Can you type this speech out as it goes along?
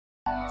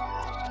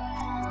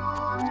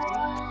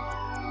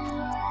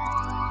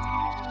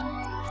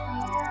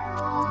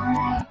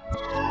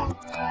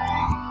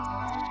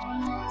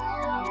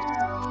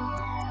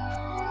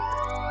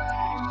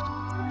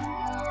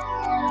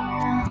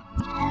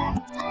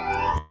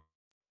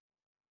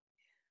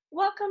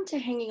Welcome to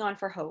Hanging On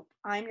for Hope.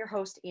 I'm your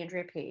host,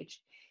 Andrea Page.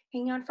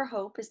 Hanging On for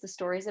Hope is the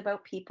stories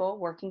about people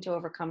working to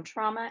overcome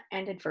trauma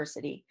and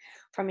adversity,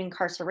 from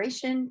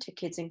incarceration to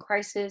kids in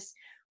crisis,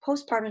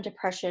 postpartum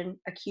depression,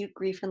 acute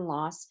grief and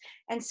loss,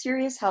 and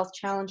serious health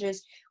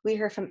challenges. We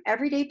hear from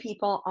everyday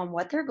people on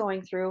what they're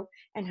going through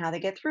and how they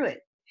get through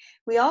it.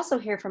 We also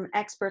hear from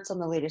experts on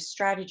the latest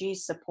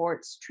strategies,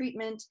 supports,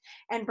 treatment,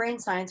 and brain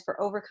science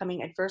for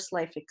overcoming adverse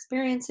life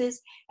experiences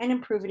and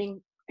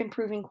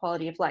improving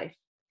quality of life.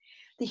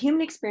 The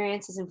human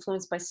experience is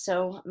influenced by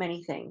so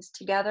many things.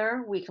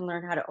 Together, we can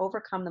learn how to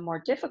overcome the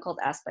more difficult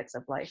aspects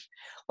of life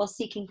while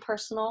seeking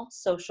personal,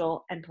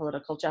 social, and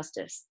political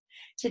justice.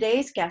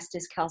 Today's guest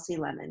is Kelsey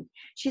Lemon.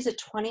 She's a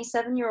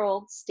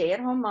 27-year-old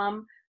stay-at-home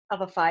mom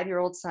of a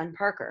 5-year-old son,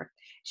 Parker.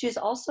 She is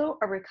also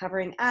a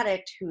recovering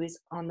addict who is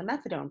on the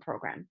methadone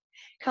program.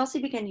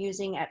 Kelsey began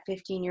using at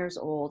 15 years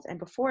old, and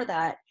before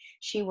that,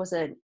 she was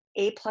an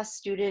A-plus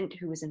student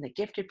who was in the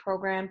gifted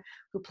program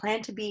who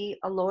planned to be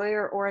a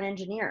lawyer or an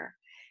engineer.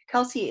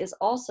 Kelsey is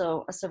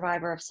also a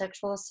survivor of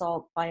sexual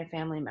assault by a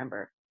family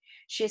member.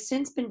 She has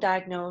since been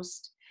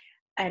diagnosed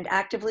and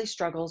actively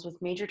struggles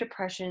with major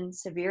depression,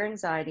 severe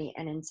anxiety,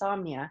 and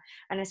insomnia,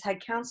 and has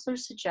had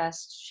counselors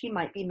suggest she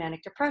might be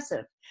manic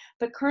depressive,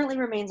 but currently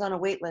remains on a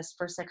wait list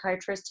for a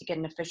psychiatrist to get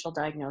an official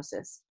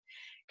diagnosis.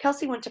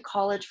 Kelsey went to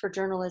college for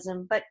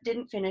journalism, but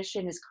didn't finish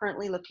and is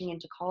currently looking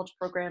into college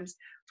programs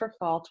for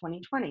fall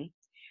 2020.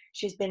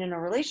 She's been in a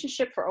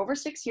relationship for over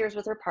 6 years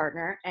with her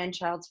partner and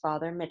child's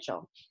father,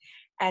 Mitchell.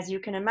 As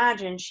you can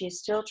imagine, she is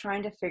still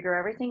trying to figure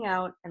everything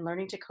out and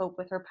learning to cope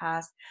with her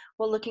past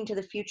while looking to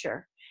the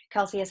future.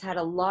 Kelsey has had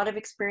a lot of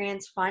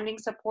experience finding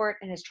support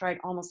and has tried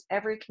almost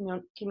every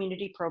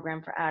community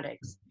program for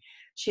addicts.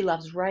 She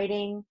loves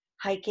writing,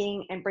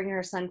 hiking, and bringing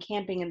her son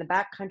camping in the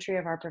backcountry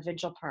of our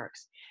provincial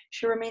parks.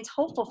 She remains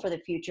hopeful for the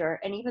future,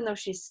 and even though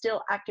she's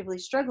still actively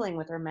struggling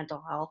with her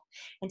mental health,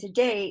 and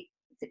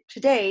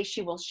today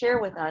she will share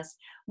with us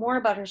more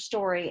about her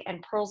story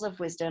and pearls of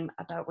wisdom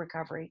about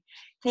recovery.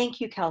 Thank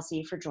you,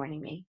 Kelsey, for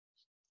joining me.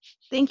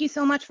 Thank you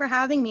so much for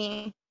having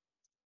me.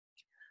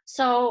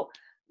 So,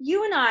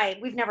 you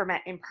and we've never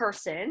met in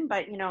person,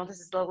 but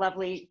this is the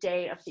lovely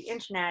day of the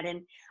internet.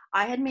 And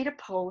I had made a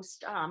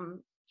post,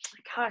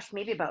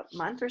 maybe about a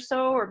month or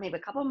so, or maybe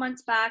a couple of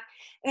months back,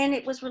 and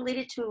it was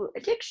related to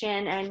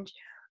addiction. And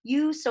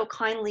you so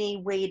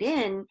kindly weighed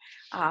in,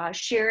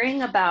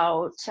 sharing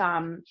about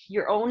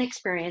your own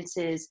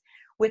experiences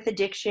with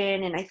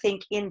addiction. And I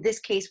think in this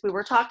case, we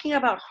were talking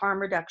about harm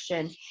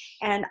reduction.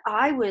 And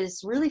I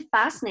was really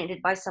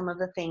fascinated by some of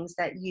the things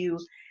that you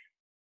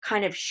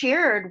kind of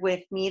shared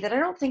with me that I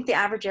don't think the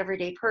average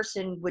everyday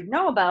person would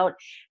know about.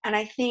 And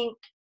I think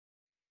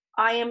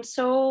I am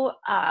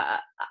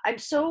I'm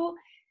so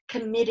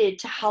committed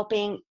to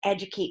helping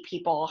educate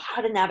people how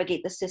to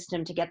navigate the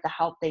system to get the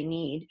help they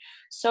need.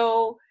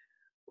 So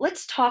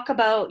let's talk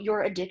about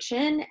your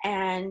addiction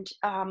and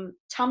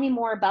tell me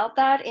more about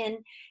that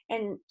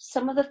and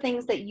some of the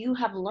things that you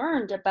have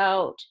learned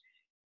about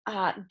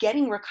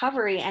getting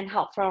recovery and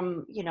help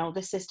from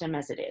the system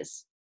as it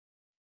is.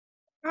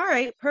 All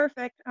right,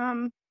 perfect.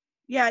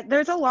 Yeah,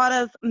 there's a lot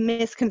of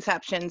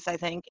misconceptions, I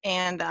think,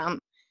 and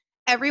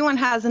everyone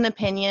has an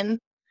opinion.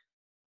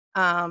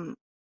 Um,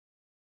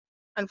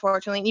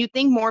 Unfortunately, you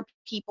think more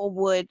people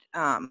would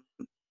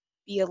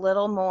be a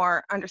little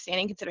more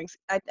understanding, considering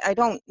I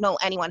don't know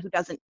anyone who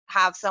doesn't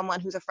have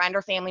someone who's a friend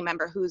or family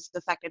member who's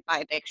affected by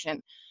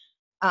addiction.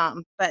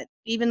 But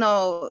even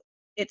though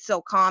it's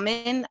so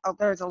common,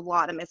 there's a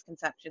lot of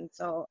misconceptions.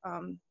 So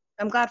I'm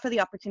glad for the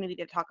opportunity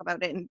to talk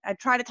about it, and I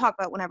try to talk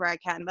about it whenever I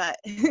can, but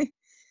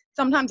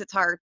sometimes it's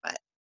hard. But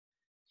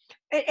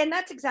And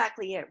that's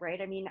exactly it,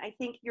 right? I mean, I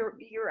think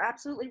you're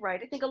absolutely right.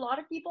 I think a lot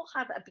of people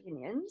have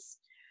opinions,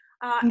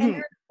 and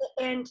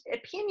mhm.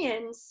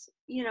 opinions.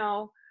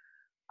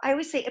 I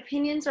always say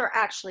opinions are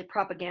actually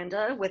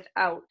propaganda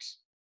without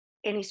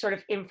any sort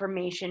of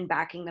information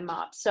backing them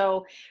up.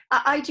 So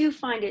I do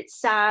find it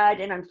sad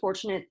and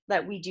unfortunate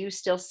that we do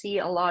still see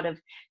a lot of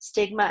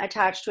stigma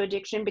attached to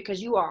addiction,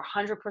 because you are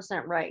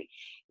 100% right.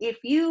 If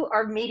you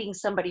are meeting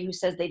somebody who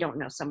says they don't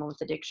know someone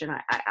with addiction,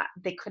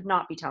 they could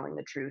not be telling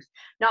the truth,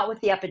 not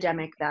with the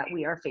epidemic that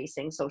we are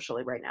facing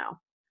socially right now.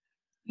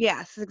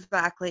 Yes,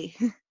 exactly.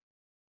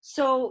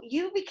 So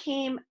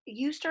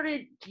you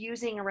started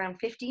using around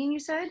 15, you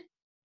said?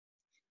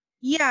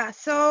 Yeah,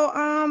 so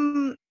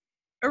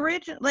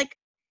like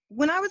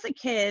when I was a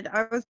kid,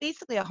 I was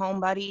basically a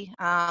homebody.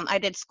 I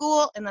did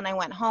school and then I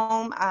went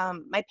home.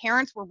 My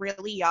parents were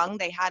really young.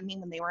 They had me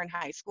when they were in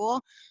high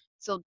school.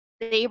 So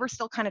they were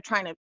still kind of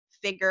trying to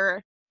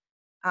figure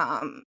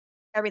um,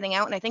 everything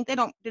out. And I think they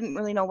didn't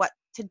really know what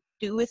to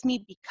do with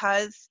me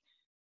because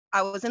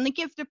I was in the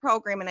gifted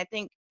program. And I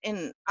think,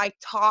 and I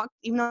talked,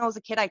 even though I was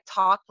a kid, I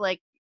talked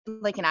like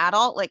an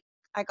adult. Like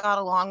I got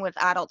along with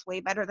adults way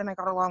better than I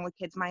got along with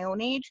kids my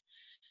own age.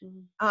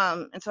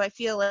 Mhm. And so I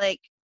feel like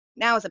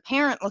now as a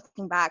parent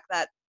looking back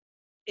that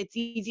it's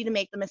easy to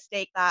make the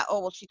mistake that,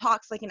 oh, well, she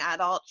talks like an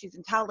adult, she's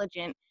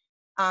intelligent.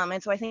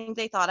 And so I think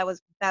they thought I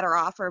was better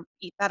off or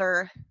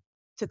better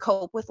to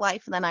cope with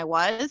life than I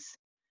was.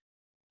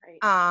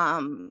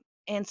 Right.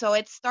 And so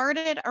it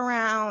started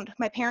around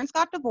my parents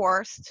got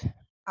divorced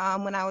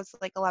when I was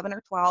like 11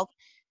 or 12.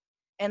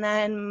 And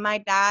then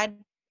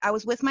I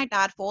was with my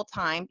dad full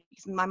time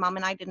because my mom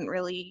and I didn't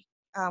really,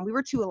 we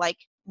were too alike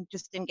and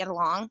just didn't get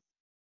along.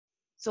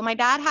 So my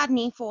dad had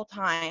me full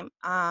time,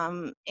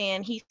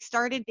 and he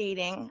started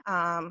dating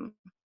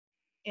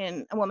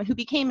and a woman who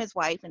became his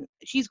wife, and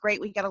she's great.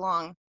 We get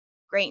along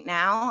great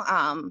now.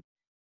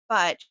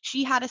 But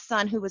she had a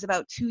son who was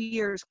about 2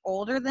 years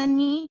older than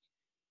me,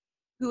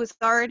 who was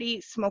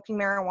already smoking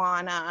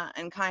marijuana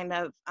and kind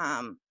of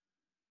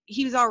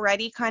he was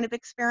already kind of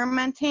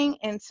experimenting.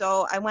 And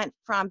so I went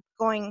from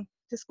going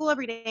to school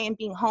every day and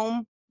being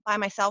home by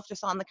myself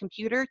just on the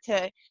computer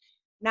to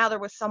now there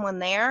was someone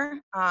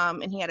there,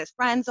 and he had his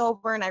friends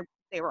over, and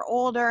they were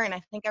older, and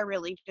I think I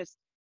really just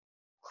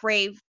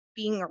craved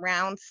being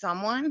around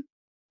someone.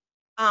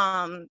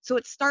 So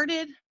it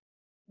started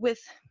with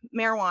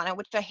marijuana,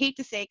 which I hate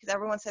to say because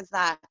everyone says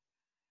that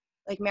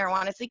like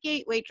marijuana is a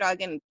gateway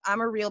drug, and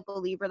I'm a real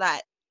believer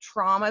that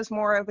trauma is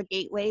more of a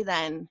gateway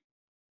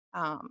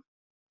um,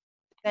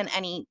 than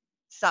any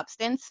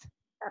substance.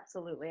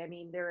 Absolutely. I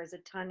mean, there is a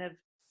ton of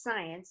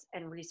science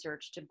and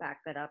research to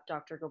back that up.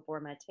 Dr. Gabor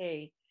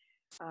Mate,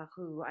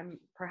 who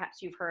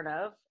perhaps you've heard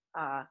of,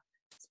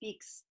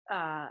 speaks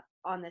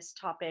on this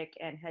topic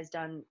and has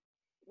done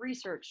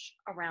research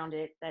around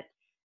it that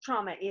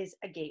trauma is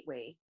a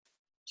gateway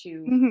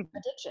to Hmm.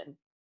 addiction.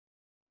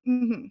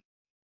 Hmm.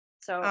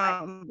 So I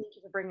Um, thank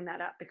you for bringing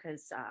that up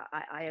because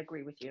I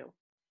agree with you.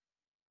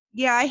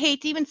 yeah, I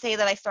hate to even say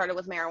that I started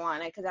with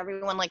marijuana because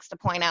everyone likes to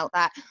point out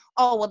that,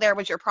 oh, well, there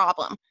was your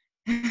problem.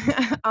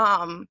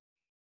 um,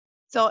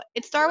 so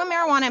it started with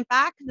marijuana, and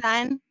back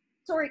then,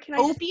 Sorry, can I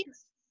just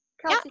opiates.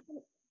 Yeah, Kelsey,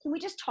 can we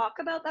just talk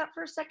about that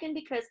for a second?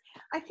 Because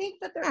I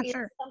think that there yeah, is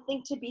sure.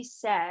 something to be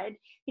said.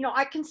 You know,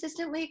 I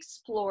consistently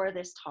explore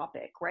this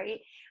topic, right?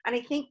 And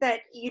I think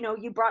that, you know,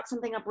 you brought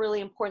something up really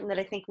important that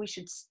I think we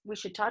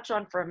should touch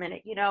on for a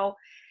minute. You know,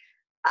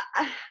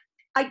 I,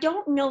 I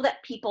don't know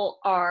that people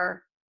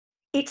are,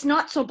 it's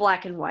not so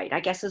black and white, I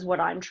guess is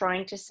what I'm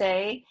trying to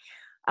say.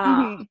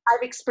 Hmm.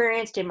 I've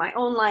experienced in my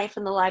own life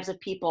and the lives of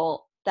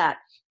people that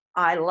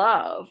I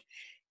love,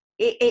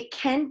 it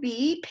can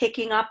be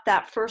picking up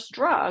that first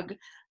drug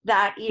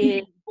that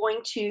is going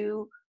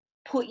to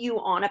put you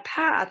on a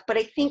path. But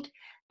I think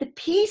the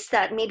piece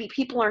that maybe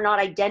people are not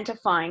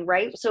identifying,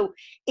 right? So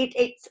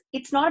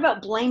it's not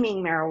about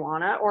blaming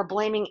marijuana or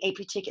blaming a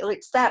particular.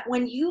 It's that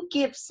when you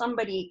give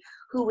somebody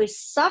who is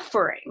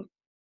suffering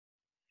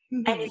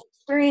and Hmm. is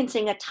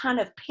experiencing a ton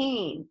of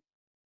pain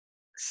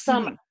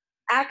some Hmm.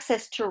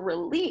 access to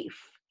relief,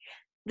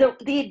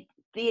 the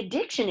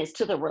addiction is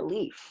to the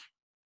relief,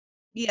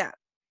 Yeah,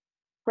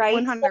 right?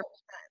 100.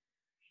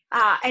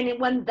 And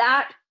when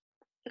that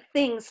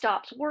thing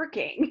stops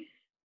working,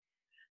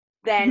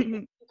 then Hmm.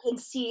 you can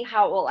see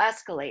how it will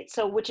escalate.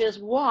 So, which is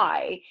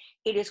why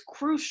it is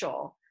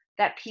crucial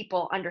that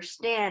people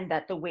understand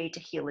that the way to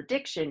heal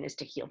addiction is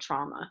to heal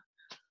trauma.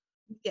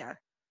 Yeah,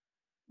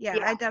 yeah,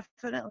 Yeah, I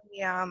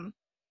definitely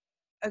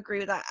agree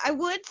with that. I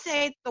would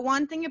say the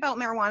one thing about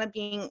marijuana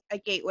being a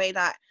gateway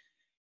that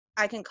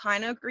I can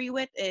kind of agree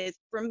with is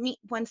for me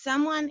when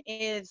someone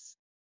is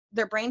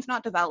their brain's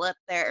not developed,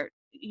 they're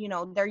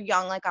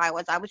young like I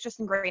was just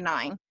in grade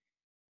 9.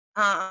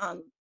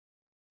 Um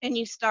and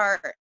you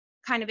start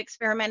kind of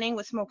experimenting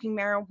with smoking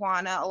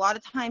marijuana, a lot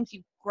of times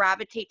you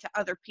gravitate to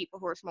other people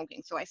who are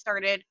smoking. So I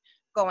started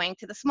going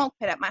to the smoke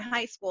pit at my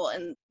high school,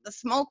 and the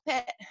smoke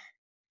pit,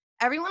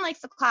 everyone likes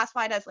to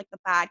classify it as like the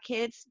bad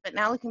kids, but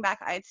now looking back,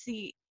 I'd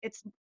see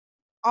it's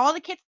all the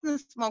kids in the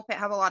smoke pit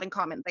have a lot in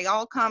common. They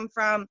all come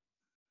from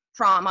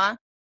trauma.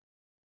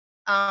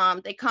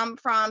 They come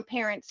from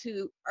parents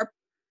who are,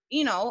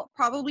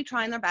 probably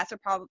trying their best. Or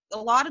probably a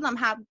lot of them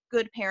have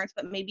good parents,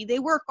 but maybe they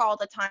work all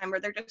the time or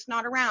they're just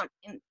not around,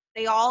 and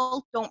they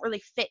all don't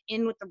really fit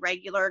in with the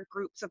regular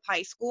groups of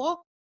high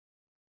school.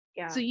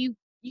 yeah, So you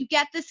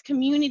get this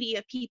community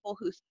of people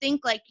who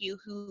think like you,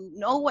 who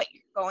know what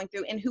you're going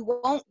through, and who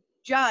won't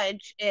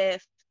judge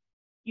if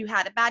you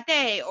had a bad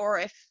day or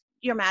if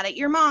you're mad at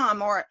your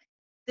mom, or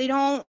they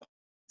don't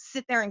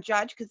sit there and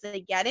judge because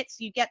they get it.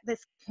 So you get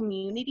this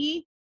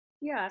community.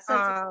 yeah, a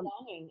sense of Um,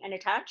 belonging and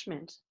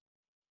attachment.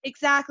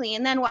 exactly.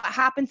 And then what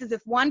happens is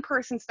if one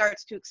person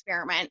starts to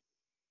experiment,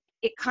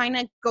 it kind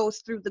of goes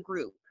through the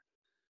group.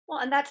 Well,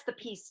 and that's the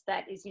piece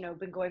that is, you know,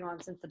 been going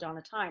on since the dawn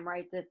of time,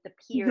 right? The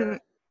Hmm.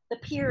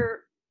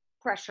 peer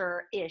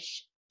pressure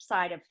ish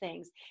side of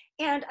things.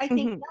 And I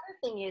think Hmm. the other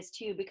thing is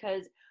too,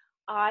 because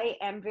I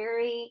am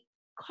very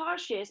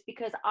cautious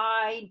because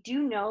I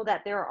do know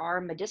that there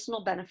are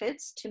medicinal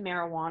benefits to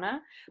marijuana,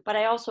 but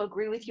I also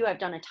agree with you. I've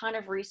done a ton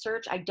of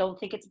research. I don't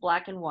think it's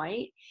black and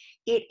white.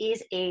 It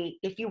is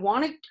if you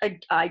want to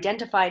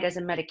identify it as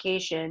a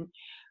medication,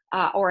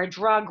 or a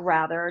drug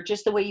rather,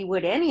 just the way you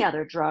would any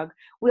other drug,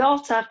 we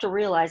also have to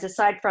realize,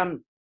 aside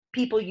from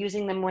people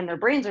using them when their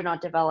brains are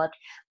not developed,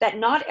 that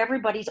not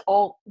everybody's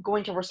all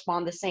going to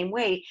respond the same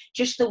way,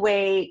 just the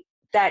way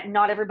that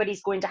not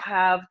everybody's going to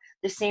have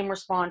the same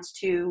response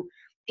to,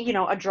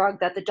 a drug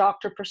that the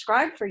doctor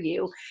prescribed for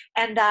you,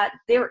 and that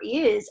there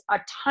is a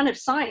ton of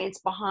science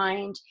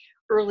behind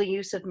early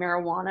use of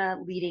marijuana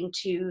leading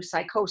to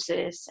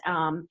psychosis,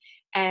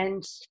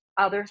 and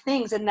other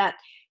things, and that,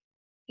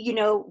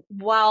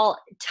 while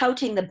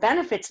touting the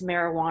benefits of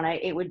marijuana,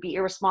 it would be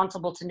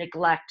irresponsible to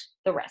neglect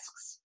the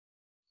risks.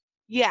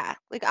 Yeah,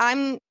 like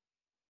I'm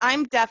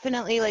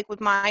definitely, like,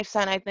 with my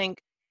son, I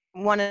think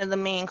one of the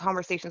main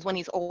conversations when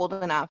he's old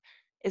enough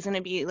is going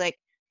to be like,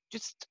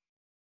 just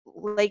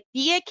like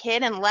be a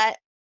kid and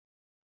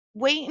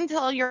wait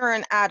until you're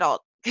an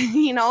adult,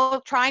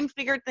 try and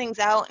figure things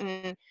out.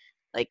 And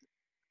like,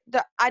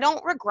 I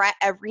don't regret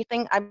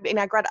everything. I mean,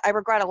 I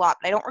regret a lot,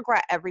 but I don't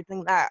regret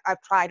everything that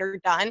I've tried or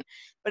done,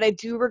 but I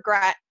do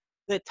regret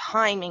the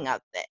timing of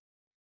it.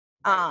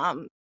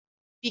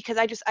 Because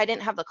I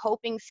didn't have the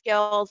coping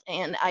skills,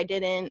 and I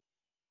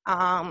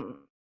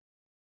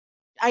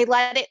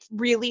let it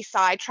really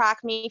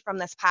sidetrack me from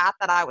this path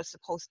that I was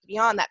supposed to be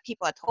on, that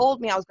people had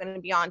told me I was going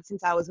to be on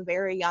since I was a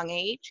very young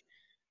age.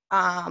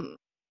 And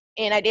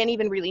I didn't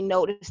even really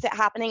notice it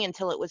happening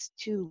until it was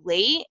too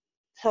late.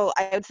 So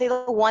I would say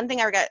the one thing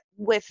I regret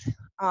with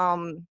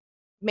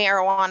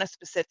marijuana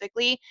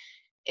specifically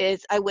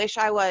is I wish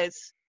I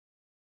was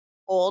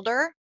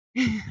older.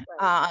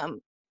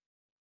 um,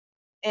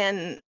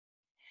 and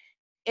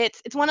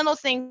it's one of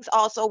those things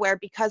also where,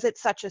 because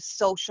it's such a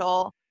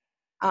social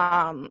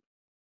um,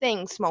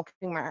 thing,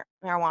 smoking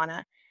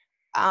marijuana,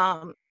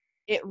 um,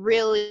 it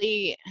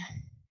really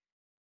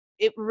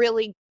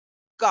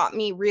got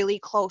me really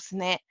close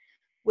knit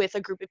with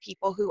a group of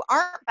people who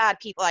aren't bad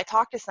people. I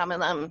talk to some of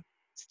them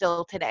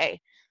still today.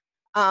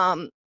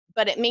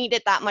 But it made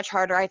it that much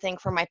harder, I think,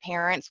 for my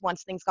parents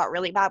once things got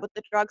really bad with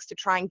the drugs, to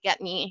try and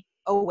get me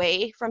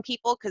away from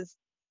people, because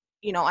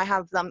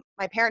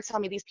my parents tell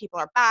me these people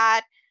are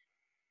bad,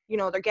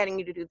 they're getting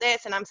me to do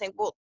this, and I'm saying,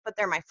 well, but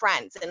they're my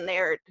friends, and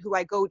they're who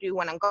I go to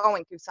when I'm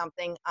going through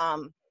something.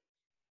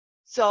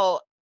 So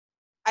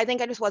I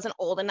think I just wasn't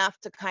old enough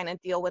to kind of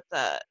deal with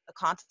the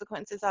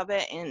consequences of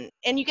it.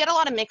 And you get a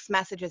lot of mixed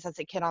messages as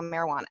a kid on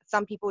marijuana.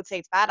 Some people would say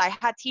it's bad. I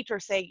had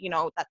teachers say,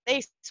 that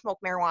they smoke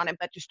marijuana,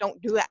 but just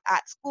don't do it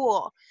at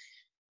school.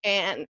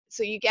 And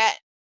so you get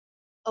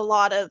a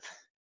lot of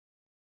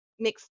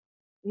mixed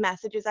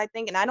messages, I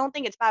think. And I don't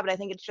think it's bad, but I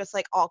think it's just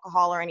like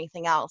alcohol or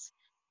anything else.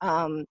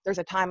 There's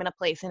a time and a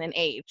place and an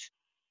age.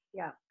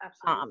 Yeah,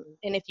 absolutely.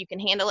 And if you can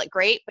handle it,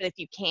 great. But if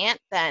you can't,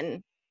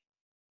 then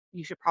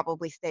you should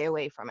probably stay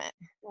away from it.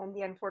 And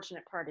the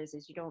unfortunate part is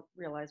you don't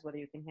realize whether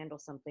you can handle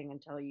something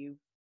until you've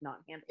not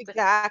handled it.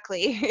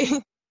 Exactly.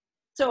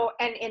 So,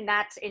 and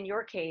that's in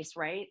your case,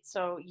 right?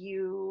 So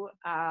you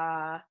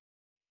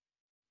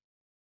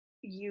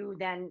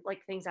then,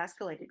 like, things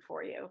escalated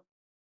for you.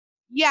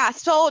 Yeah,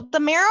 so the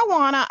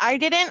marijuana, I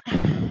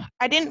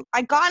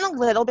got in a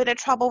little bit of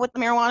trouble with the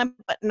marijuana,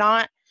 but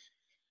not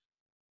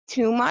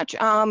too much.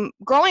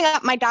 Growing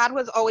up, my dad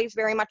was always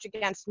very much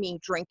against me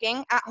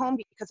drinking at home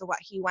because of what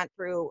he went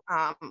through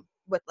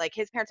with like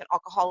his parents, and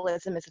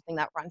alcoholism is a thing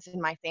that runs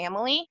in my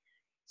family.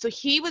 So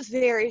he was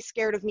very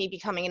scared of me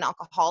becoming an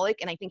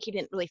alcoholic, and I think he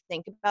didn't really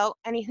think about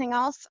anything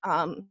else.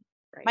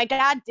 Right. My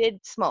dad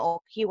did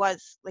smoke. He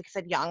was, like I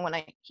said, young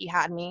when he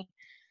had me.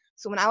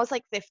 So when I was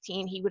like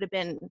 15, he would have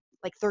been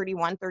like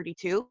 31,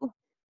 32.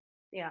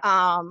 Yeah.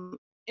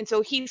 And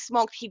so he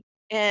smoked.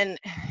 And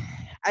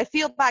I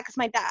feel bad because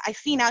my dad, I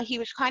see now, he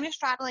was kind of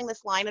straddling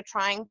this line of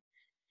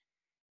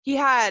he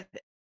had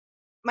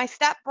my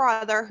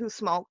stepbrother who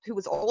smoked, who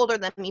was older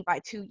than me by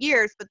 2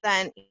 years, but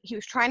then he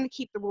was trying to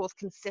keep the rules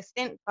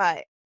consistent,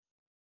 but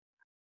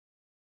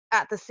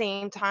at the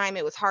same time,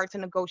 it was hard to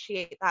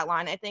negotiate that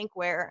line, I think,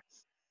 where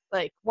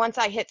like once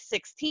I hit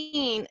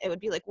 16, it would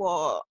be like,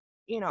 well,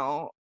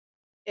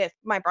 if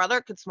my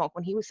brother could smoke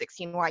when he was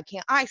 16, why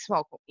can't I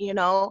smoke,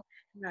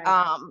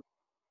 Right.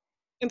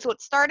 And so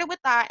it started with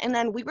that, and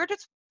then we were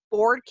just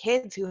bored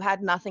kids who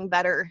had nothing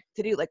better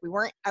to do. Like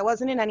I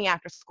wasn't in any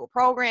after school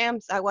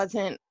programs. All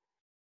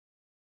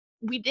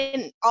we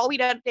did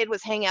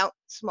was hang out,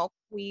 smoke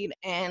weed,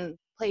 and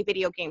play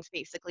video games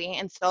basically.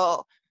 And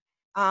so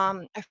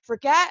I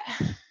forget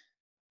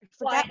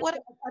Well, what.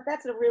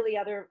 that's a really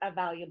a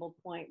valuable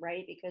point,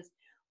 right? Because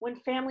when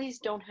families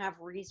don't have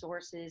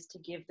resources to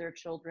give their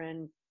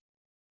children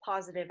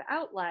positive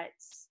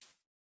outlets,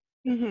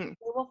 Mm-hmm.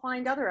 they will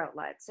find other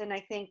outlets. And I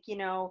think,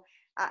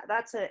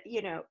 that's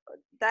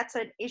that's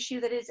an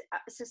issue that is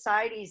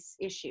society's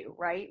issue,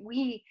 right?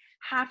 We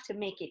have to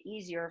make it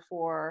easier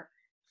for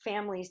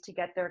families to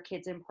get their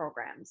kids in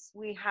programs.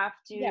 We have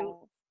Yeah.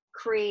 to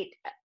create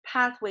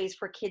pathways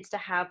for kids to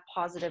have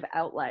positive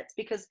outlets,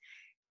 because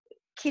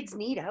kids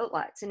need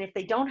outlets. And if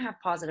they don't have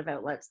positive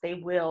outlets, they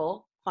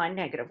will find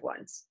negative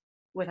ones,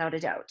 without a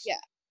doubt. Yeah.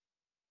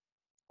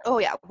 Oh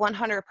yeah,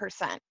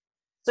 100%.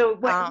 So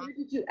where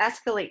did you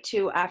escalate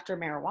to after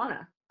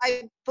marijuana?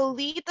 I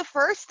believe the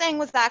first thing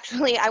was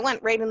actually, I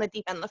went right in the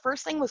deep end. The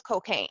first thing was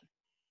cocaine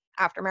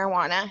after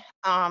marijuana.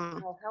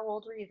 Well, how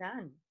old were you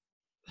then?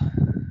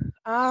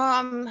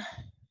 Um,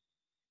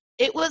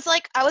 it was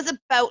like I was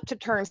about to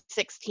turn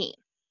 16,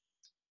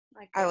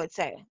 I would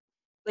say.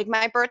 Like,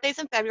 my birthday's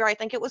in February. I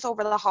think it was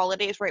over the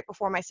holidays right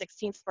before my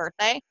 16th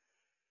birthday.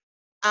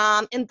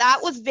 And that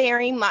was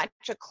very much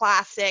a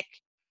classic,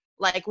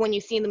 like when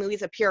you see in the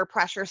movies, a peer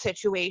pressure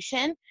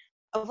situation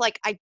of like,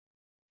 I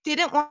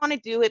didn't want to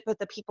do it, but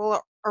the people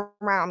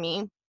around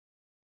me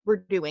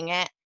were doing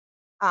it,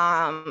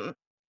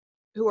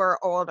 who are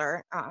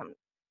older. I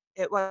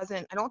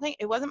don't think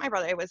it wasn't my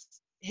brother. It was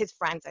his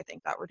friends, I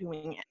think, that were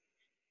doing it.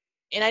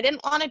 And I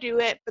didn't want to do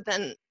it, but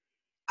then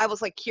I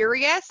was like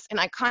curious, and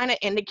I kind of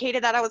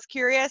indicated that I was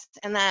curious.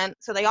 And then,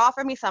 so they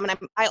offered me some, and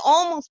I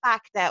almost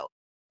backed out.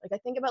 Like, I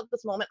think about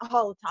this moment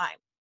all the time.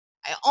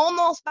 I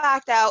almost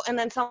backed out, and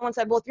then someone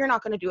said, well, if you're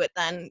not going to do it,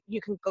 then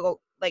you can go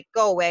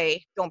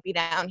away. Don't be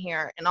down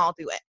here, and I'll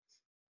do it.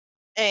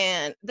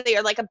 And they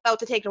are like about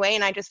to take it away,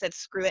 and I just said,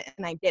 screw it,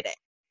 and I did it.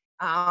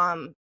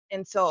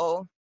 And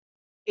so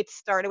it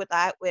started with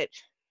that,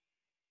 which,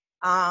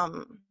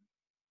 and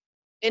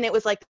it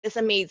was like this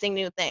amazing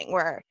new thing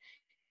where,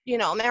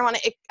 marijuana,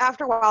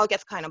 after a while, it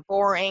gets kind of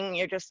boring.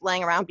 You're just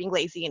laying around being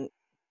lazy and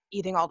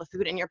eating all the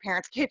food in your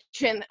parents'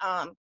 kitchen.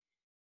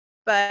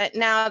 But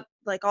now,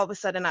 like, all of a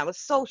sudden I was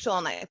social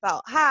and I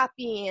felt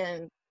happy,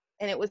 and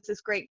it was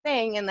this great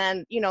thing. And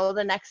then,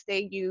 the next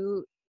day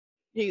you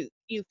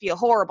feel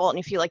horrible and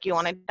you feel like you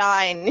want to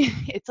die, and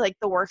it's like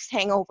the worst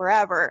hangover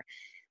ever.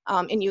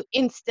 And you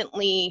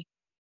instantly,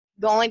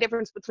 the only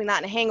difference between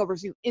that and a hangover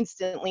is you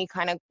instantly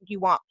you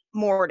want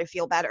more to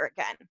feel better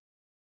again.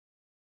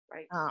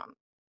 Right.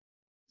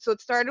 So it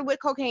started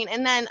with cocaine,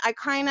 and then I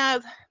kind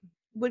of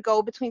would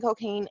go between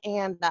cocaine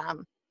and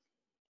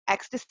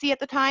ecstasy at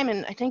the time.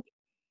 And I think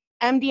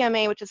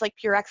MDMA, which is like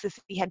pure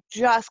ecstasy, had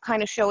just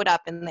kind of showed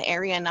up in the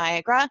area in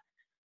Niagara,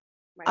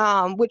 right.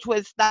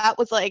 That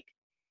was like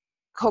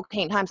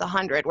cocaine times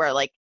 100, where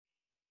like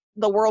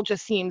the world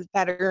just seems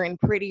better and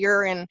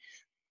prettier and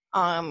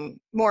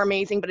more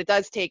amazing, but it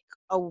does take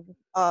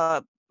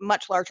a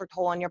much larger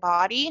toll on your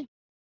body.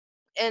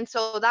 And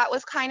so that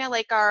was kind of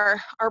like our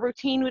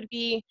routine would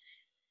be,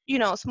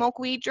 smoke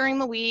weed during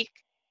the week,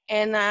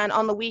 and then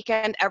on the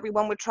weekend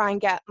everyone would try and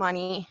get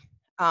money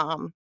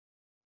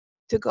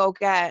to go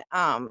get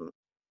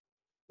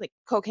like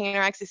cocaine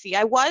or ecstasy.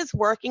 I was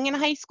working in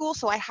high school,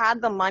 so I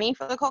had the money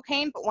for the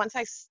cocaine, but once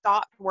I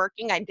stopped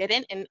working, I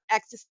didn't. And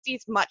ecstasy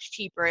is much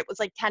cheaper. It was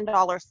like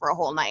 $10 for a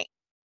whole night.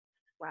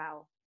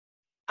 Wow.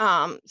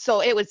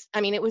 So it was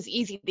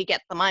easy to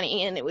get the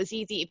money, and it was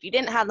easy. If you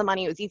didn't have the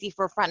money, it was easy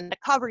for a friend to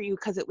cover you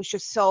because it was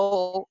just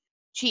so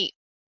cheap.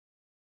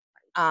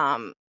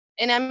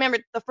 And I remember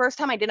the first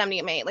time I did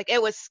MDMA, like,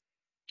 it was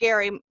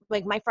scary.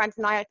 Like, my friends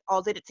and I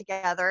all did it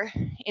together,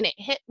 and it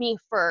hit me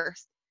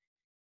first.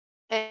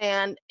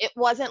 And it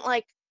wasn't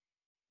like,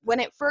 when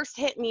it first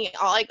hit me,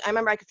 I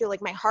remember I could feel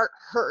like my heart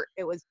hurt.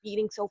 It was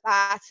beating so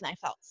fast, and I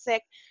felt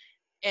sick.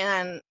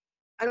 And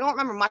I don't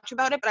remember much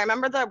about it, but I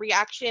remember the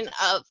reaction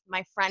of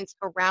my friends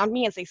around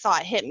me as they saw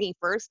it hit me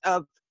first.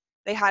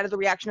 They had the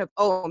reaction of,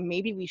 oh,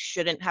 maybe we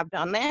shouldn't have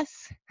done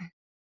this.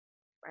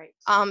 Right.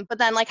 But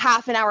then like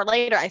half an hour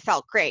later, I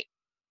felt great.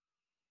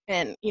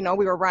 And, we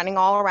were running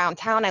all around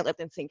town. I lived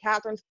in St.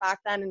 Catharines back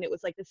then, and it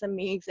was like this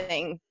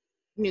amazing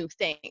new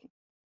thing.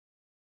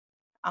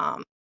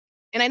 And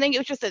I think it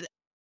was just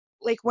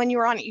like, when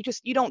you're on it,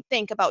 you don't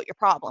think about your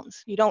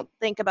problems. You don't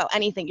think about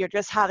anything. You're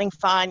just having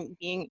fun,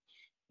 being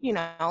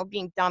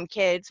dumb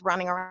kids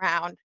running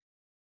around.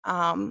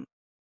 And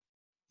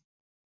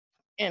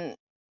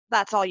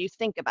that's all you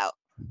think about.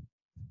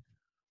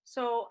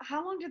 So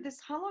how long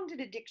did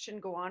addiction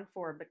go on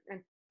for,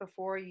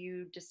 before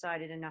you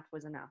decided enough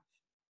was enough?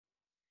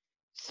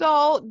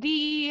 So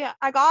I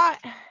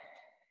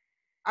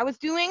was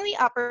doing the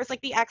uppers,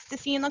 like the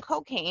ecstasy and the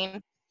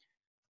cocaine,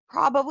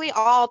 probably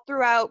all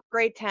throughout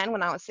grade 10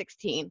 when I was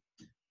 16.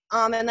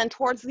 And then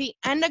towards the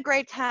end of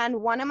grade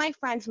 10, one of my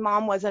friend's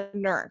mom was a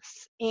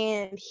nurse,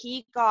 and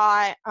he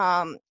got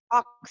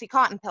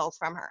Oxycontin pills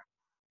from her.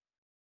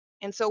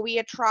 And so we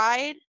had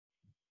tried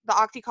the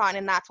Oxycontin,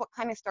 and that's what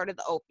kind of started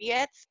the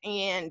opiates.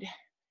 And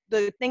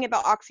the thing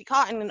about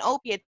Oxycontin and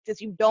opiates is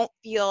you don't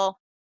feel,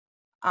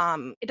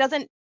 it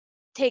doesn't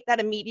take that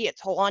immediate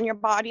toll on your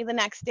body the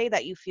next day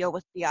that you feel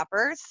with the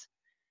uppers.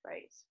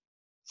 Right.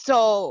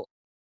 So,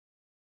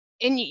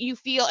 and you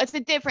feel it's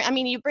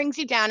it brings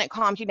you down, it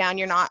calms you down,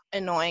 you're not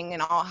annoying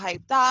and all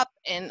hyped up.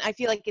 And I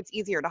feel like it's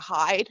easier to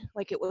hide,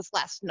 like it was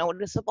less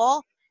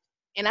noticeable.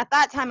 And at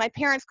that time, my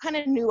parents kind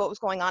of knew what was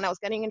going on. I was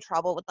getting in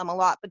trouble with them a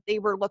lot, but they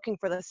were looking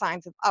for the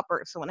signs of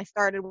uppers. So when I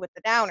started with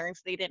the downers,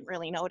 they didn't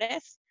really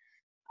notice.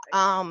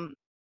 And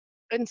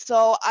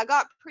so I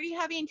got pretty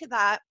heavy into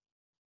that.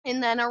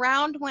 And then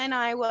around when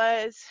I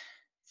was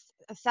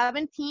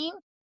 17,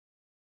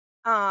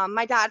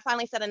 my dad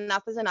finally said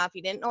enough is enough.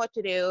 He didn't know what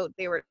to do.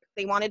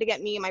 They wanted to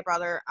get me and my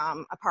brother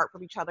apart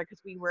from each other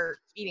because we were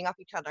feeding off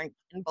each other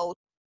and both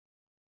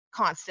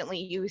constantly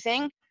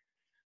using.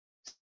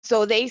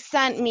 So they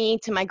sent me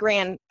to my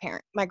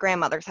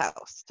grandmother's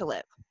house to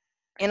live.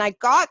 And I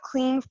got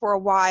clean for a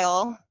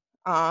while.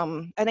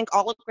 I think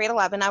all of grade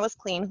 11 I was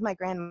clean with my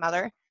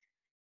grandmother.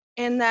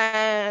 And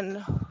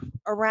then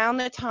around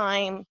the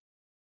time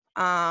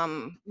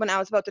when I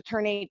was about to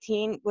turn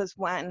 18 was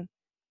when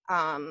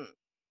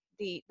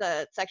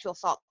the sexual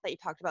assault that you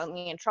talked about in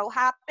the intro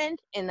happened.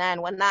 And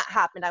then when that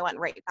happened, I went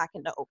right back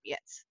into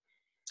opiates.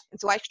 And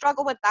so I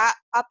struggled with that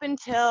up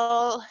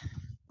until, I'm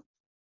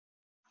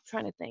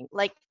trying to think,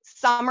 like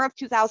summer of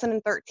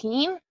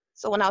 2013.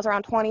 So when I was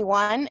around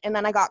 21, and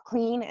then I got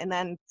clean. And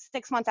then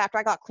 6 months after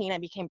I got clean, I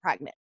became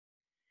pregnant.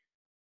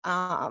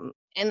 And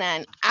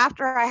then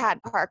after I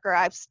had Parker,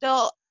 I've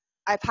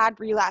had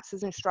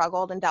relapses and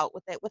struggled and dealt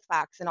with it with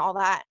facts and all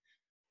that.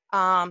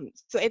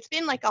 So it's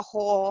been like a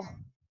whole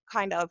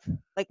kind of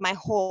like my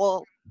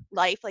whole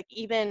life, like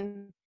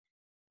even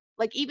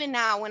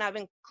now when I've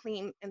been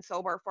clean and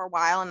sober for a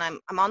while, and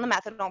I'm on the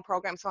methadone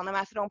program. So on the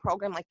methadone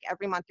program, like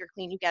every month you're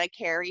clean, you get a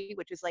carry,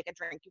 which is like a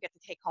drink you get to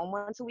take home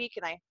once a week.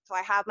 And I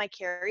have my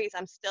carries.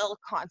 I'm still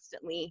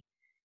constantly,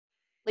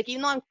 like,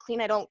 even though I'm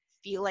clean, I don't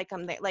feel like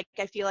I'm there. Like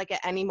I feel like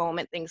at any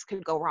moment things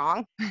could go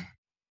wrong.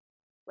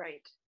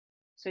 Right.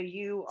 So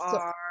you So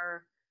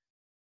are,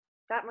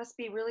 that must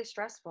be really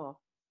stressful.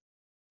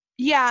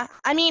 yeah,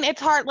 I mean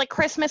it's hard. Like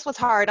Christmas was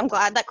hard. I'm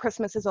glad that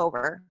Christmas is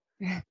over.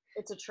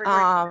 It's a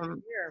triggering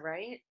Um, year,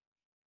 right?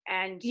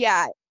 And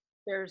yeah.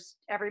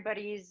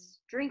 everybody's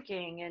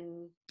drinking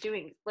and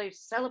doing like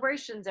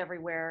celebrations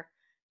everywhere.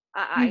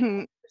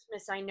 Mhm.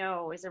 Christmas, I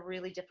know, is a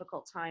really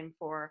difficult time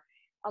for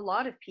a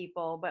lot of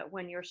people, but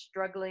when you're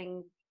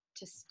struggling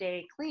to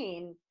stay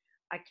clean,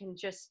 I can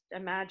just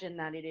imagine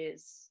that it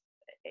is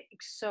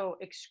so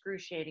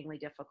excruciatingly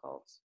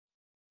difficult.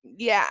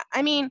 Yeah,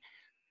 I mean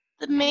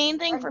the main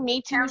thing And for it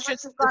me too is sounds like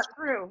just you've got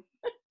through.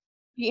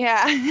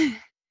 yeah. The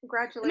main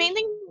Congratulations.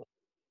 thing,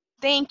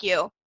 thank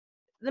you.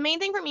 The main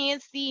thing for me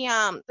is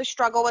the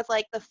struggle with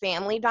like the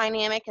family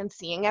dynamic and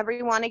seeing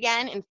everyone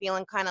again and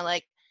feeling kind of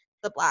like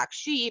the black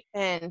sheep,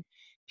 and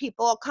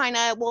people kind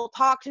of will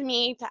talk to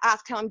me to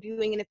ask how I'm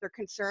doing and if they're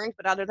concerned,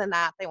 but other than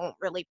that they won't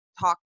really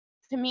talk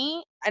to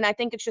me, and I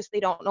think it's just they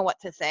don't know what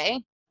to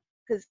say,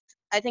 because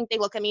I think they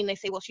look at me and they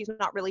say, well, she's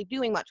not really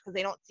doing much because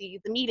they don't see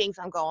the meetings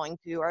I'm going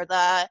to or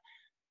the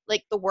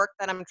work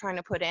that I'm trying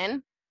to put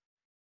in.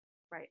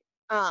 Right.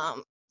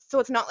 So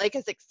it's not like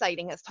as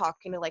exciting as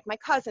talking to like my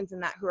cousins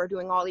and that who are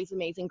doing all these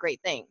amazing great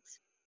things.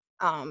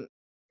 Um,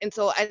 and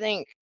so I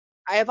think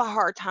I have a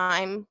hard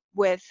time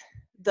with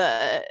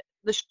the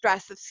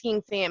stress of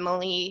seeing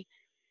family.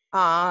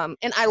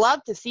 And I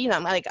love to see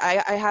them. Like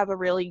I have a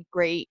really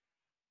great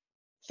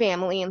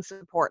family and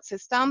support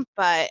system,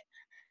 but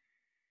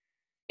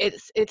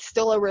it's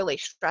still a really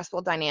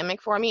stressful dynamic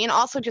for me. And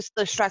also just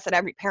the stress that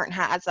every parent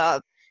has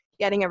of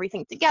getting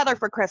everything together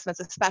for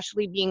Christmas,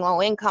 especially being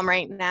low income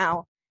right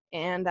now.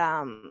 And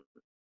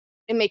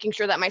making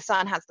sure that my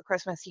son has the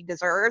Christmas he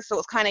deserves. So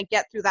it's kind of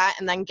get through that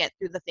and then get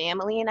through the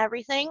family and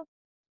everything.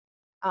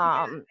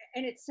 Yeah, Um,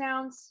 and it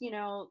sounds,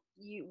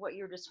 you what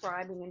you're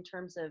describing in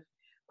terms of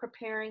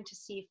preparing to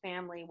see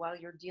family while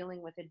you're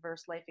dealing with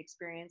adverse life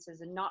experiences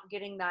and not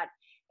getting that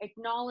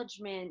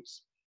acknowledgement.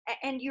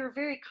 And you're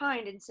very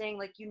kind in saying,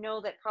 like,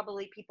 that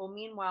probably people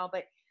meanwhile,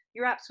 but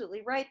you're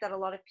absolutely right that a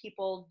lot of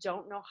people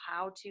don't know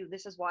how to.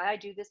 This is why I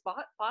do this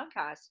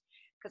podcast,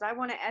 because I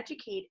want to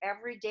educate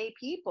everyday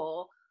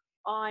people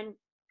on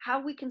how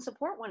we can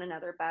support one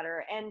another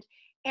better. And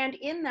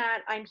in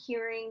that, I'm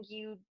hearing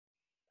you,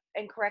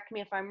 and correct me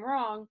if I'm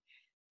wrong,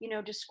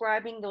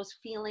 describing those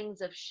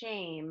feelings of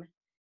shame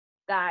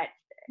that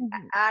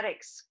Mhm.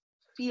 addicts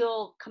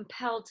feel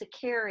compelled to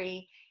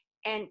carry.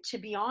 And to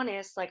be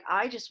honest, like,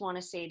 I just want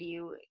to say to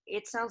you,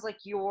 it sounds like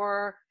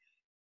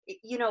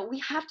we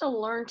have to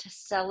learn to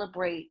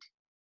celebrate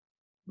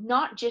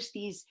not just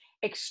these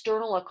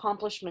external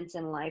accomplishments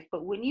in life,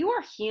 but when you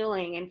are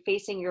healing and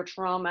facing your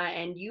trauma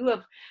and you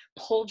have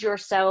pulled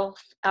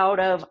yourself out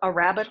of a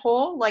rabbit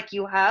hole like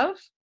you have,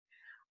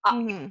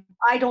 Mhm.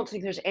 I don't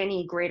think there's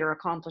any greater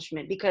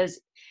accomplishment,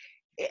 because,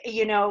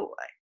 you know,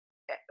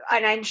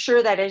 and I'm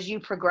sure that as you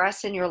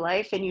progress in your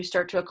life and you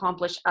start to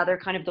accomplish other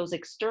kind of those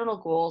external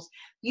goals,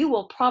 you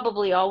will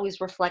probably always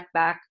reflect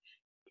back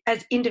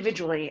as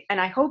individually. And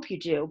I hope you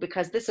do,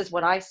 because this is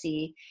what I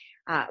see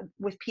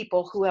with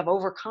people who have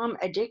overcome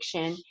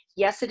addiction.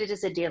 Yes, it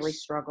is a daily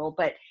struggle,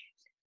 but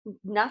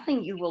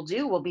nothing you will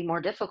do will be more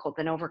difficult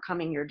than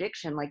overcoming your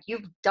addiction. Like,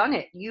 you've done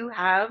it. You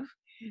have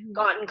Mhm.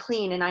 gotten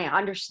clean, and I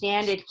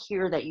understand it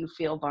here that you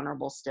feel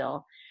vulnerable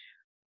still,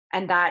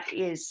 and that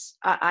is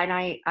and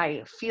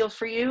I feel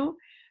for you,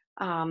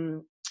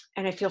 um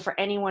and I feel for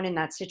anyone in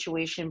that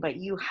situation, but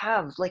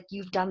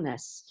you've done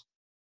this.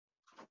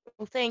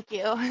 Well, thank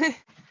you.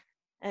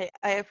 I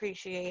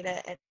appreciate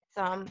it. It's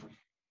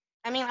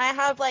I mean I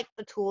have like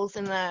the tools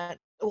in the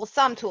well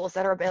some tools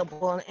that are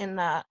available in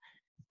the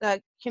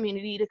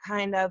community to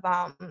kind of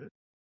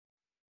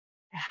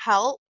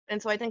help.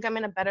 And so I think I'm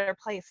in a better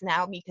place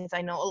now because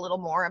I know a little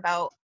more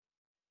about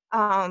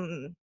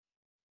um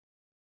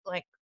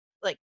like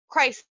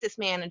crisis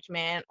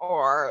management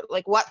or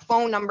like what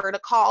phone number to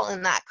call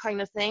and that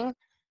kind of thing.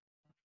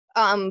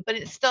 But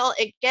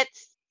it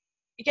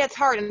gets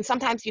hard, and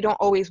sometimes you don't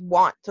always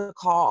want to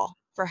call.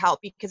 for help,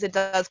 because it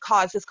does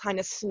cause this kind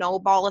of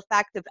snowball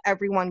effect of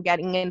everyone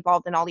getting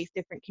involved and all these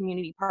different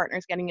community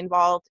partners getting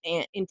involved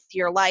into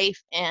your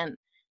life. And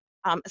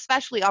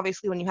especially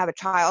obviously when you have a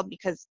child,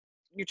 because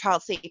your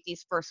child's safety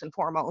is first and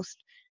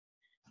foremost.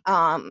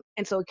 And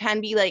so it can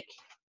be like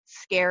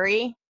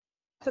scary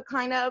to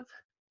kind of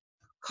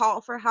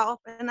call for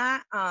help in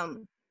that.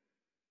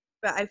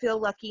 But I feel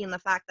lucky in the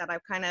fact that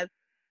I've kind of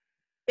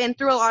been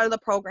through a lot of the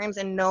programs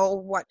and know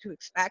what to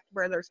expect,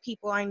 where there's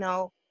people I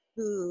know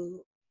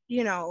who,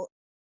 you know,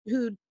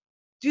 who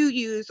do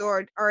use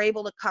or are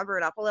able to cover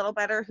it up a little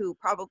better, who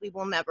probably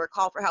will never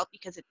call for help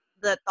because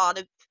the thought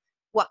of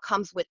what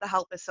comes with the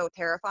help is so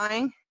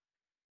terrifying.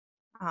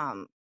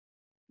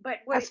 But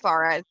As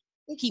far as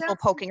it people sounds,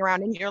 poking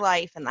around in your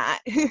life and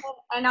that.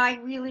 and I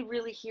really,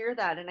 really hear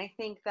that. And I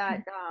think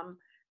that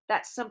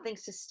that's something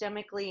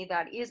systemically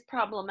that is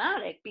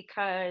problematic,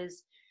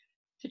 because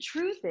the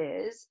truth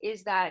is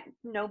that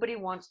nobody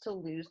wants to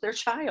lose their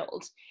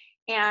child.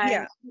 And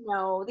Yeah.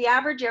 the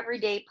average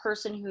everyday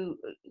person who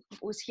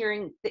was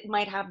hearing that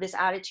might have this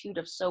attitude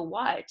of so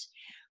what.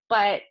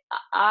 But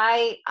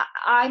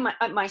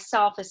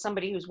myself, as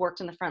somebody who's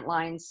worked in the front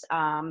lines,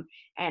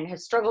 and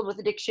has struggled with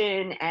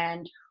addiction,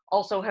 and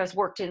also has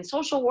worked in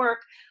social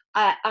work,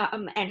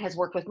 and has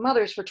worked with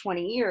mothers for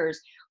 20 years,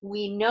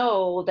 we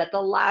know that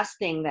the last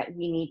thing that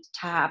we need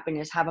to happen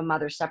is have a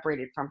mother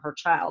separated from her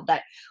child,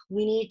 that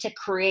we need to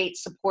create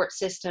support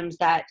systems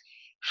that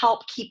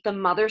help keep the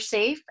mother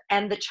safe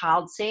and the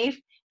child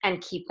safe and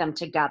keep them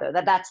together.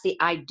 That's the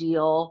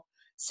ideal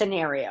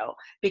scenario,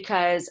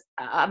 because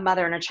a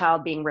mother and a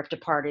child being ripped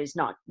apart is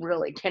not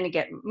really going to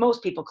get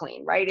most people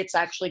clean, right? It's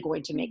actually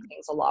going to make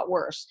things a lot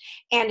worse.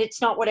 And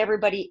it's not what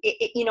everybody,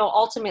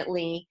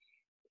 ultimately,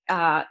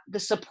 the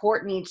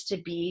support needs to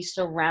be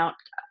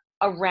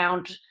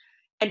around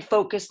and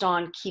focused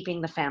on keeping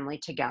the family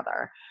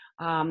together.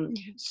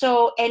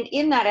 So, and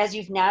in that, as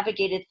you've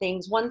navigated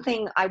things, one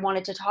thing I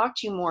wanted to talk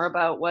to you more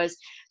about was,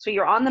 so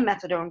you're on the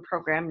methadone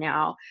program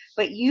now,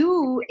 but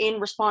you, in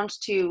response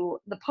to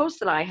the post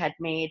that I had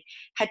made,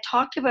 had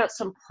talked about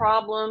some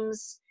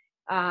problems,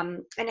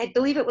 and I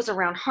believe it was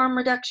around harm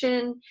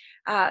reduction.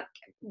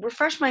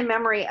 Refresh my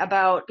memory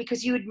about,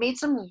 because you had made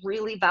some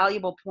really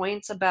valuable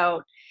points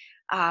about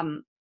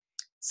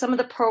some of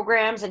the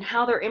programs and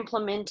how they're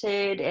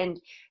implemented, and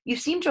you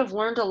seem to have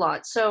learned a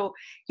lot. So,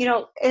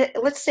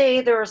 let's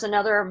say there's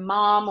another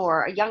mom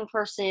or a young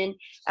person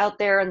out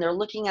there and they're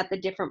looking at the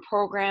different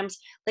programs.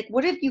 Like,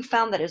 what have you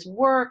found that has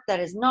worked, that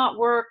has not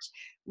worked?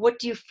 What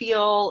do you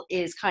feel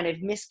is kind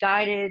of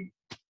misguided?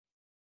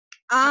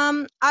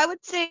 I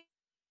would say,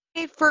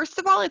 first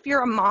of all, if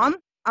you're a mom,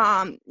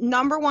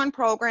 number one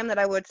program that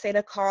I would say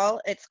to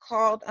call, it's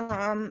called,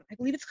 I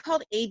believe it's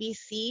called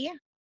ABC.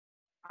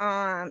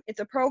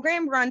 It's a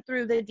program run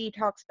through the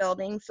detox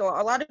building. So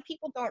a lot of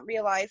people don't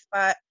realize,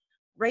 but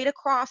right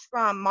across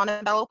from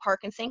Montebello Park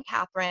in St.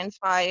 Catharines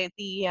by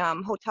the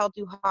Hotel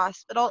du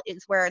Hospital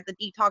is where the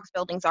detox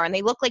buildings are. And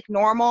they look like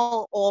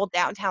normal old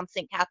downtown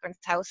St. Catharines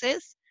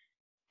houses.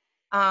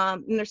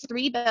 And there's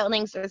 3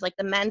 buildings. There's like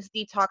the men's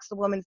detox, the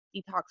women's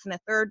detox, and a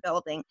third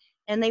building.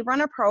 And they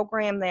run a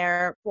program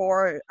there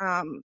for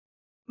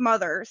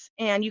mothers,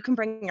 and you can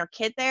bring your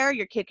kid there.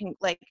 Your kid can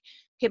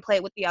play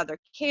with the other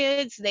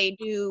kids. They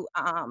do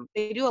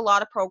a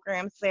lot of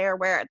programs there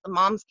where the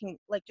moms can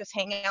just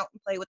hang out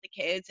and play with the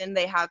kids, and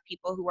they have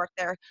people who work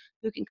there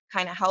who can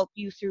kind of help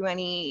you through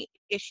any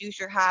issues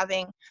you're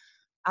having,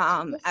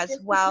 as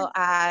well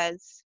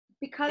as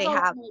Because they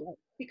have.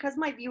 because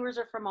my viewers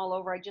are from all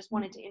over, I just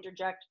wanted to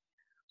interject.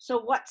 So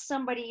what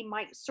somebody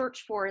might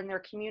search for in their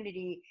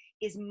community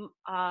is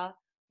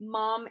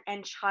mom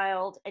and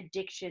child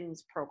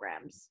addictions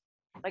programs.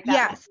 Like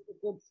that. Yes,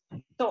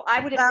 So I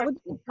would have that never would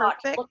be thought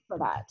to perfect. look for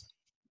that.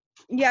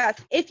 Yes,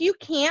 if you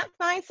can't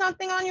find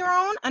something on your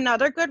own,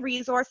 another good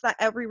resource that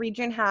every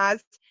region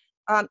has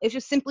is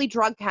just simply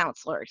drug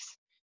counselors.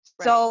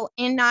 Right. So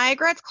in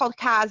Niagara, it's called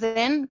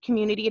CASN,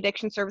 Community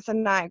Addiction Service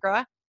in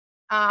Niagara.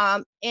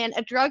 And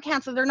a drug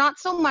counselor, they're not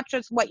so much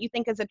as what you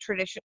think as a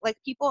tradition. Like,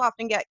 people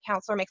often get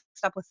counselor mixed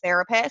up with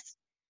therapist.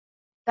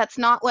 That's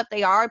not what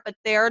they are, but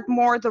they're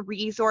more the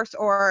resource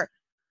or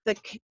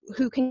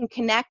who can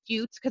connect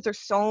youth, because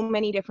there's so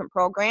many different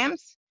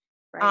programs.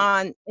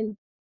 Right. And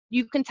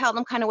you can tell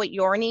them kind of what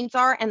your needs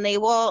are, and they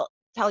will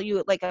tell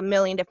you like a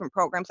million different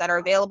programs that are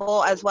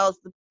available, as well as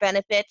the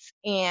benefits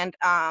and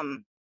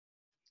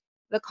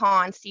the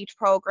cons to each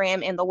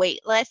program and the wait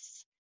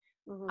lists.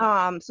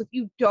 So if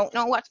you don't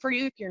know what's for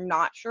you, if you're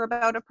not sure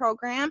about a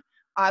program,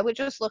 I would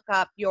just look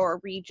up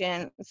your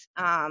region's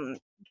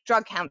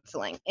drug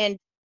counseling, and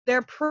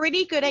they're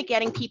pretty good at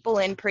getting people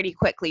in pretty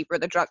quickly for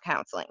the drug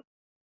counseling.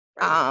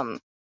 Right.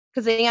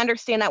 Because they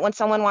understand that when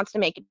someone wants to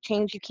make a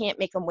change, you can't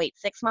make them wait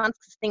 6 months,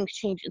 because things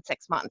change in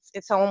 6 months.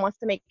 If someone wants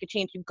to make a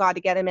change, you've got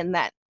to get them in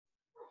then.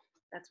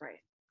 That's right.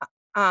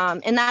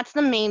 And that's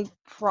the main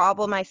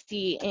problem I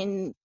see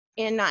in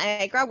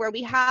Niagara, where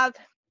we have,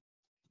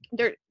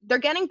 they're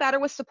getting better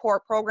with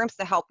support programs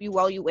to help you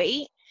while you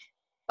wait.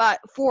 But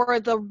for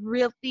the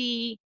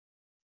really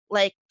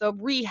like the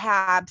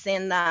rehabs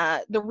and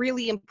the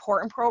really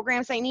important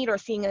programs I need, or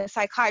seeing a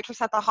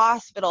psychiatrist at the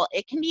hospital,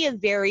 it can be a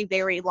very,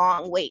 very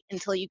long wait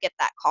until you get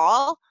that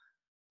call.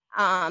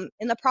 And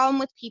the problem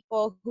with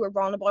people who are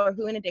vulnerable or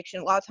who are in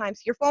addiction, a lot of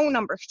times your phone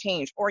numbers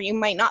change, or you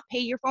might not pay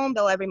your phone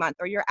bill every month,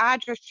 or your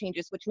address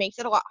changes, which makes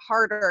it a lot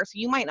harder. So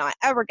you might not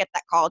ever get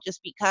that call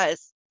just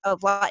because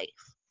of life.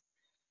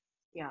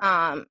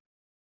 Yeah.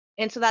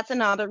 And so that's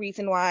another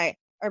reason why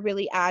I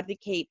really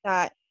advocate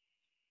that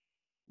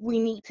we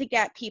need to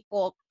get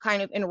people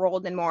kind of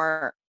enrolled in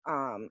more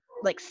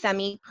like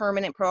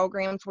semi-permanent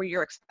programs where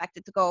you're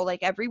expected to go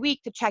like every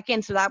week to check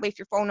in, so that way if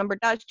your phone number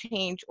does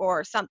change,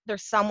 or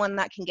there's someone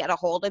that can get a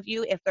hold of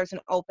you if there's an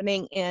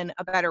opening in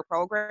a better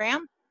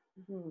program.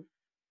 Mhm.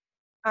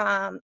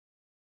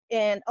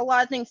 And a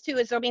lot of things too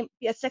is there'll be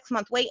a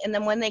 6-month wait, and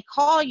then when they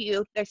call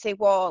you, they say,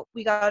 well,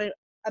 we got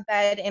a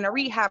bed in a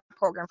rehab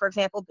program, for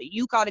example, but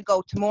you got to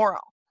go tomorrow.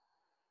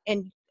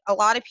 And a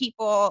lot of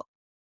people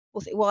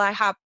will say, well, I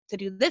have to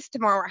do this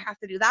tomorrow, or I have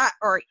to do that,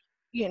 or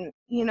you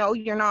know,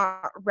 you're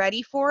not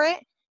ready for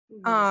it.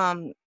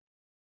 Mhm.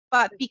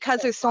 But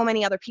because there's so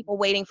many other people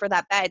waiting for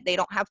that bed, they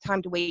don't have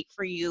time to wait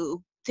for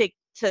you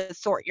to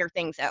sort your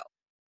things out.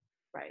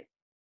 Right.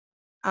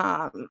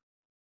 Um,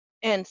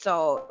 and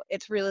so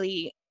it's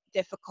really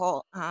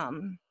difficult,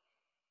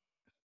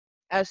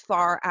 as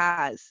far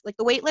as like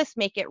the wait lists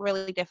make it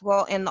really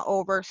difficult, and the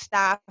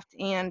overstaffed,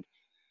 and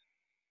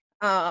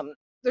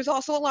there's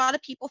also a lot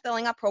of people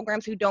filling up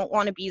programs who don't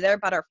want to be there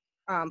but are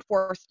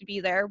forced to be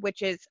there,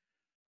 which is,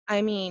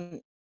 I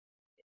mean,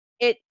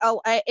 it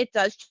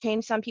does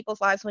change some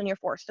people's lives when you're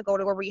forced to go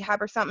to a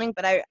rehab or something,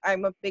 but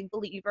I'm a big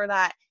believer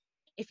that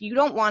if you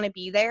don't want to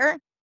be there,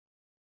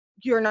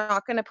 you're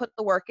not going to put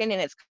the work in,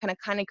 and it's going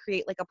to kind of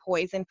create like a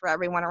poison for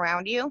everyone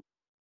around you.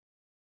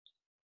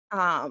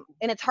 And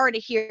it's hard to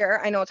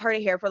hear. I know it's hard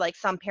to hear for like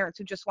some parents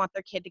who just want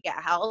their kid to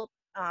get help.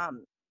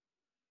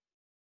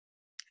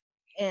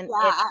 And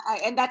Yeah,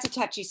 it, and that's a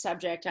touchy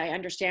subject. I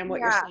understand what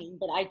you're yeah, saying,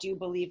 but I do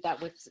believe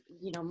that with,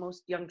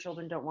 most young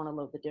children don't want to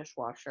load the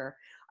dishwasher.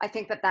 I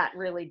think that that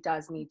really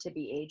does need to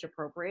be age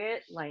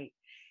appropriate. Like,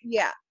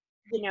 yeah,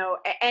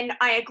 and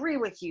I agree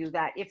with you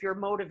that if you're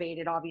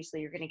motivated, obviously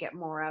you're going to get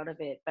more out of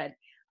it. But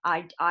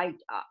I,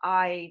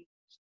 I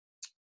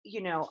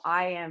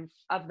am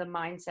of the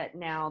mindset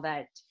now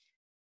that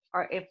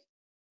are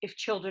if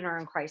children are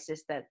in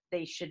crisis, that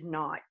they should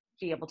not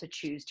be able to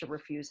choose to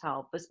refuse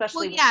help, well,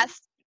 especially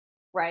yes,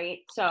 right.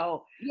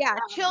 So, yeah,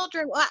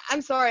 children. Well,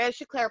 I'm sorry, I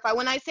should clarify.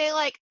 When I say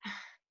like,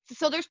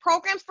 so there's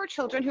programs for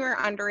children who are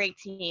under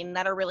 18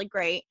 that are really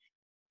great.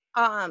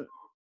 Um,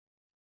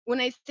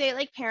 when I say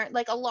like parent,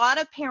 like a lot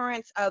of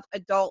parents of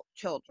adult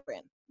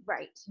children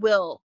right.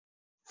 will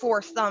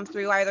force them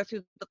through either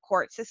through the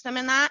court system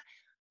and that.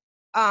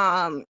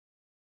 Um,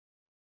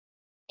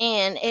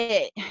 and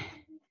it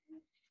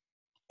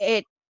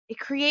it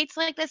creates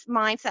like this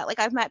mindset. Like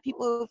I've met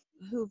people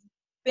who've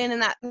been in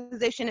that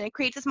position, and it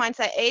creates this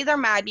mindset. A, they're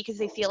mad because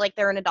they feel like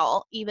they're an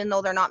adult, even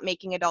though they're not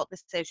making adult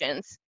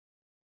decisions.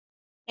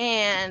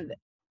 And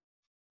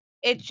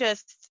it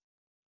just,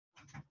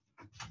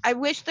 I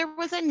wish there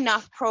was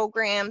enough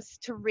programs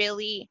to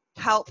really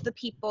help the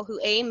people who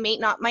A might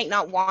not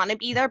want to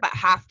be there but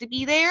have to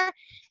be there,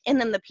 and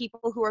then the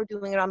people who are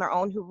doing it on their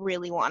own who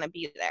really want to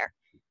be there.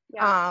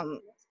 Yeah, Um,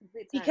 makes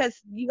complete sense.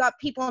 because you got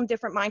people in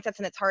different mindsets,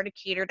 and it's hard to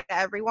cater to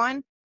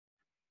everyone.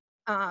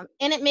 And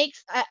it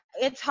makes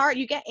it's hard.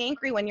 You get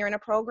angry when you're in a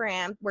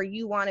program where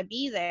you want to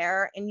be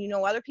there, and you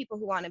know other people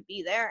who want to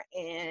be there,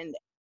 and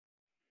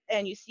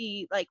you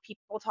see like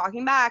people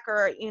talking back,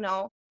 or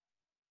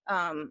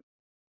um,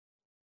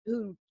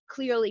 who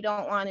clearly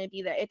don't want to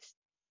be there.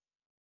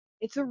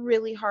 It's a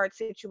really hard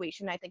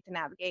situation, I think, to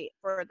navigate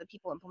for the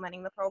people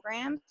implementing the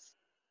programs.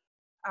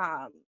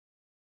 Um,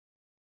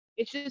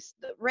 it's just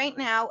right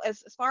now,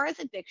 as far as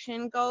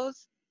addiction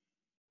goes,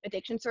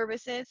 addiction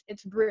services,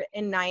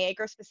 in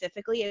Niagara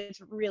specifically,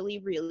 it's really,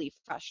 really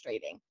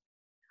frustrating.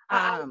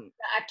 I, Um,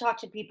 I've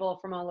talked to people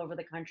from all over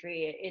the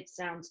country. It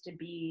sounds to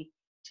be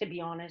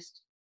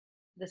honest,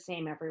 the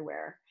same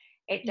everywhere.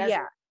 It doesn't.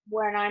 yeah,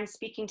 When I'm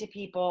speaking to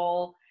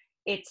people,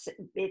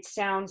 it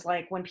sounds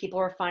like when people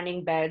are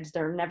finding beds,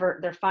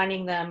 they're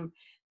finding them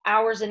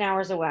hours and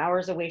hours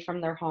away from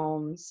their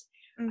homes.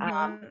 Um,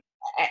 mhm,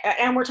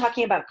 and we're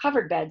talking about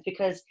covered beds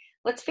because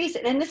let's face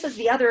it, and this is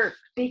the other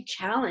big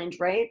challenge,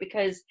 right?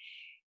 Because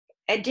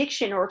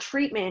addiction or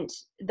treatment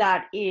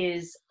that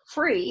is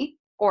free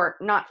or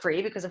not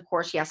free, because of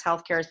course, yes,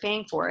 healthcare is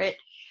paying for it,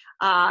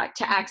 to mhm,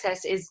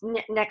 access is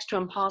next to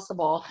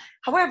impossible.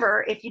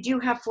 However, if you do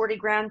have 40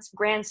 grand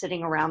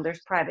sitting around,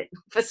 there's private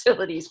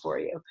facilities for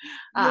you.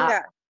 Uh,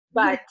 yeah,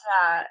 but,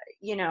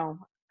 you know,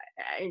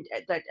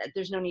 that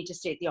there's no need to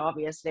state the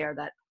obvious there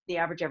that the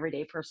average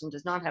everyday person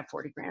does not have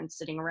 40 grand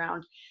sitting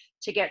around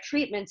to get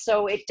treatment.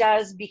 So it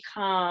does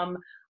become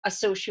a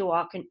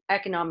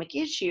socioeconomic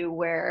issue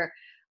where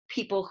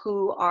people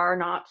who are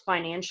not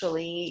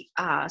financially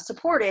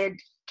supported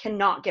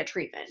cannot get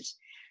treatment.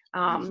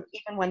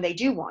 even when they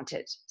do want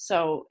it.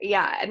 So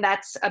yeah, and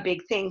that's a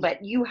big thing.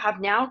 But you have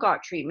now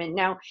got treatment.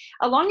 Now,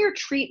 along your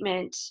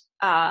treatment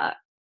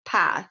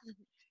path,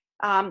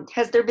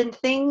 has there been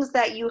things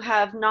that you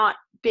have not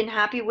been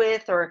happy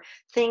with, or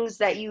things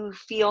that you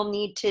feel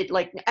need to,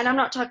 like, and I'm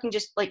not talking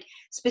just like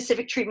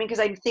specific treatment, because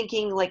I'm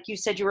thinking, like you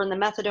said, you were in the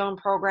methadone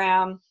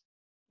program.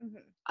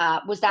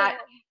 Mhm. Was that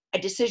So, a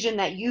decision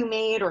that you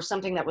made, or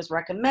something that was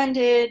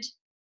recommended?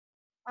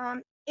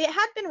 it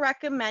had been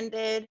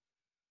recommended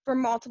for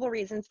multiple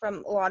reasons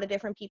from a lot of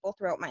different people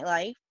throughout my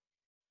life.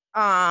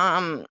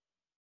 Um,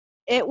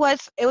 it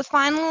was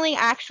finally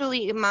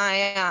actually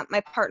my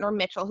partner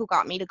Mitchell who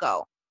got me to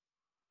go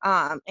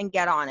and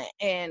get on it.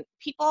 And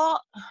people,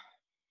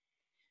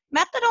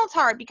 methadone's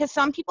hard because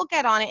some people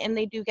get on it and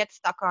they do get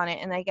stuck on it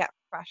and they get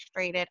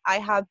frustrated. I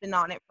have been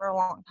on it for a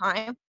long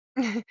time.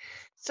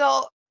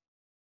 So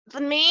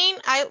when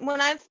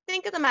I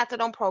think of the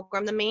methadone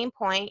program, the main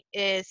point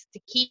is to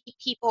keep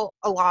people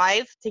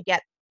alive to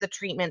get the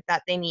treatment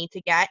that they need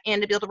to get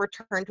and to be able to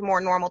return to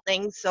more normal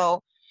things.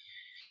 So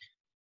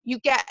you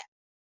get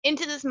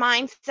into this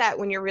mindset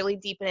when you're really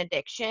deep in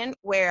addiction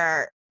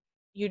where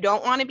you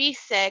don't want to be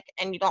sick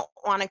and you don't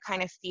want to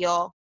kind of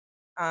feel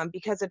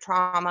because of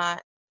trauma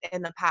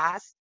in the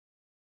past.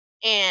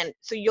 And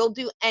so you'll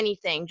do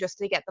anything just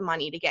to get the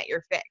money to get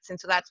your fix. And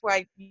so that's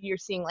why you're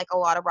seeing like a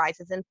lot of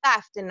rises in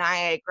theft in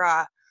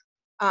Niagara,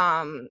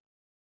 um,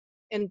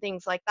 and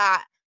things like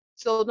that.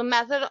 So the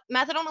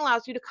methadone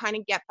allows you to kind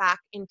of get back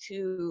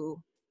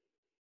into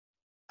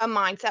a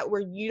mindset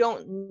where you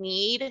don't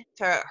need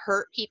to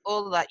hurt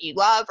people that you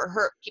love or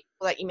hurt people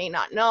that you may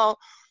not know,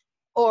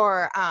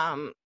 or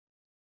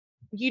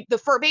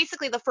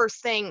basically the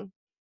first thing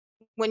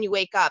when you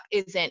wake up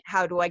isn't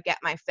how do I get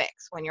my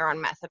fix when you're on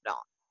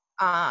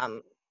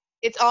methadone.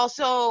 It's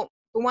also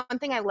the one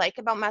thing I like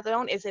about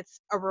methadone is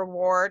it's a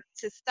reward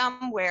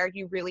system where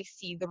you really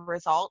see the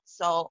results.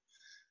 So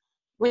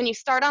when you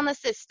start on the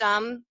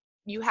system,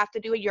 you have to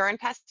do a urine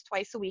test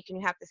twice a week and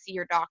you have to see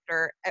your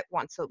doctor at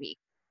once a week.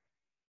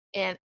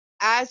 And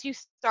as you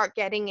start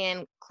getting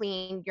in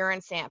clean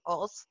urine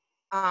samples,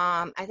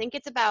 I think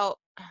it's about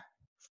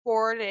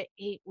 4 to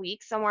 8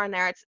 weeks, somewhere in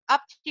there. It's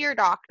up to your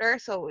doctor,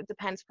 so it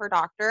depends per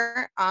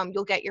doctor.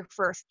 You'll get your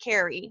first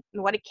carry.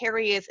 And what a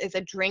carry is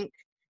a drink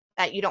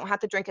that you don't have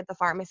to drink at the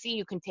pharmacy,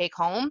 you can take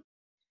home.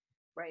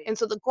 Right. And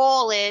so the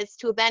goal is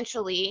to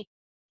eventually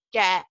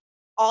get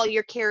all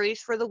your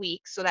carries for the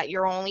week so that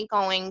you're only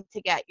going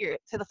to get your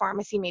to the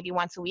pharmacy maybe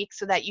once a week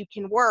so that you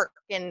can work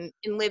and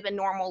live a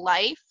normal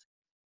life.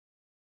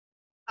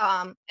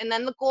 And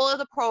then the goal of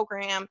the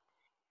program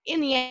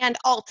in the end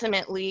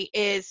ultimately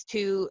is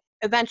to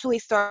eventually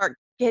start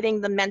getting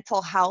the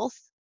mental health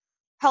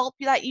help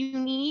that you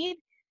need,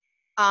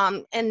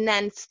 and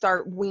then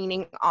start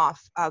weaning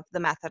off of the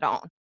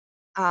methadone.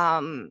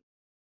 Um,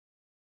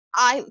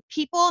 I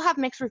People have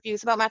mixed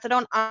reviews about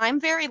methadone. I'm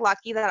very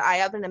lucky that I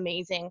have an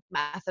amazing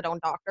methadone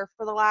doctor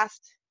for the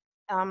last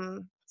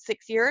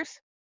 6 years.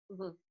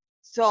 Mhm.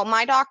 So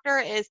my doctor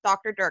is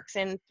Dr.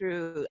 Dirksen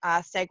through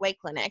Segway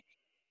Clinic,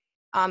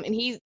 and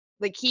he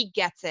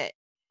gets it.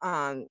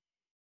 Um,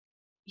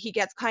 he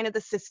gets kind of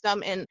the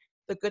system and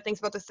the good things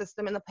about the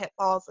system and the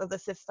pitfalls of the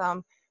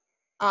system.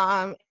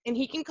 And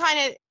he can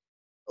kind of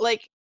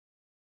like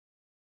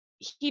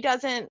he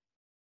doesn't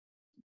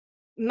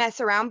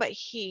mess around, but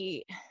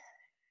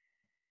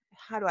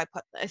how do I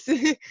put this?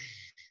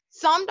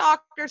 Some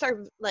doctors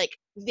are like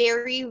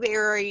very,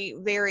 very,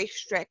 very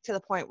strict to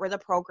the point where the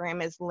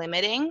program is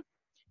limiting.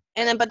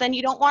 But then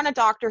you don't want a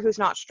doctor who's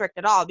not strict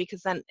at all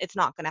because then it's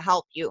not going to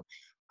help you.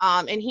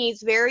 And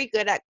he's very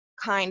good at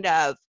kind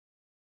of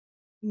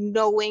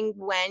knowing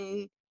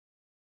when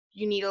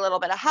you need a little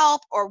bit of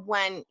help or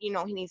when, he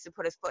needs to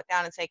put his foot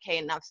down and say, okay,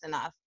 enough's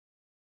enough,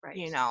 Right.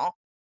 you know?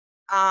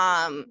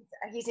 Um,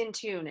 He's in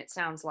tune, it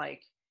sounds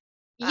like.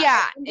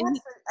 yeah. And And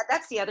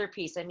that's the other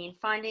piece. I mean,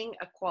 finding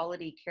a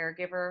quality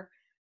caregiver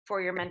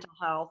for your mental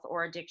health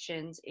or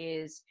addictions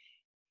is,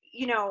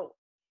 you know,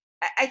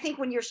 I think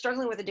when you're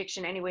struggling with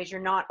addiction, anyways,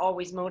 you're not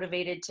always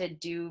motivated to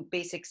do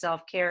basic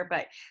self care,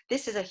 but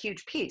this is a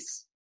huge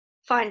piece.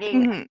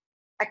 Finding mhm,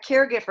 a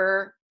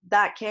caregiver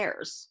that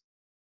cares.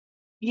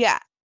 yeah,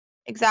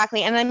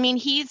 exactly. And I mean,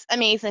 he's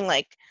amazing.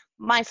 Like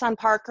my son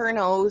Parker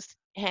knows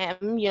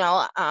him,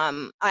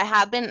 I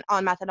have been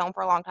on methadone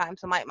for a long time.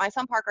 So my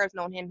son Parker has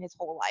known him his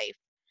whole life.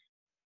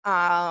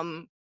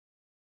 Um,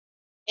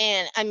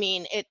 and I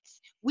mean,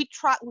 we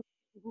try,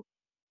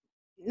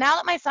 now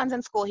that my son's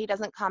in school, he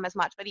doesn't come as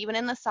much, but even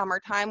in the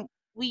summertime,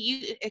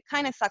 it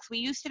kind of sucks. We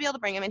used to be able to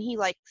bring him and he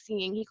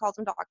calls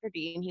him Dr.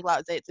 D and he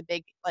loves it. It's a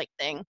big like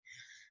thing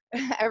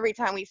every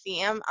time we see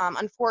him.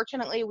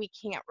 Unfortunately, we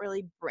can't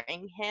really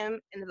bring him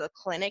into the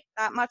clinic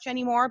that much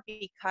anymore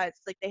because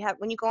like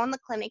when you go in the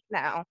clinic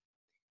now,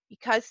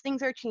 because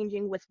things are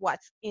changing with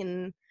what's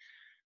in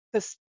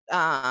this,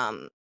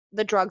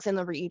 the drugs in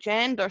the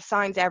region, there's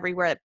signs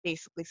everywhere that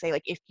basically say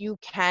like if you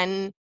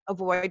can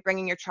avoid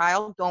bringing your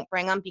child, don't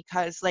bring them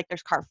because like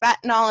there's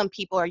carfentanil and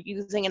people are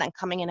using it and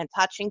coming in and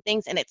touching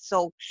things and it's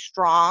so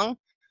strong.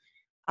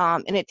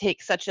 and it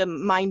takes such a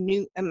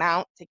minute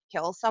amount to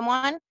kill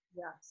someone.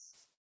 Yes.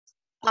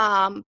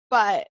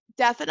 But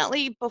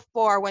definitely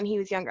before, when he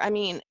was younger, I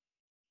mean,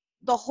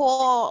 the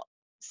whole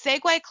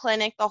Segway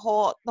clinic, the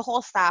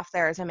whole staff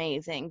there is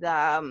amazing.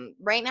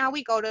 Right now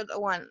we go to the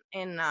one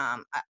in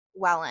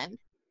Welland,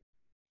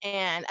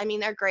 and I mean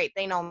they're great.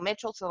 They know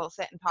Mitchell, so they'll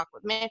sit and talk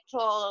with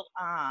Mitchell.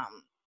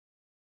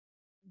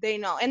 They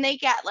know, and they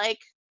get like,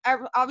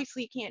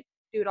 obviously you can't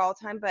do it all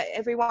the time, but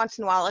every once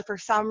in a while, if for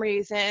some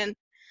reason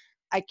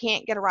I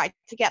can't get a ride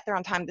to get there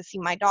on time to see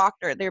my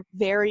doctor, they're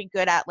very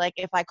good at, like,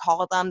 if I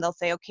call them, they'll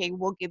say, okay,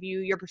 we'll give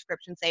you your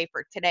prescription, say,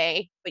 for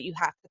today, but you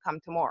have to come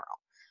tomorrow.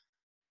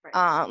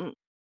 Right.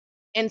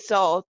 And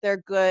so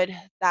they're good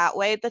that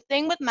way. The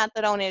thing with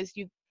methadone is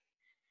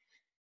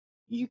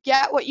you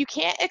get what you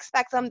can't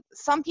expect them.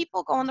 Some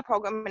people go in the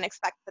program and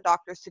expect the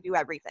doctors to do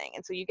everything.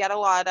 And so you get a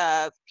lot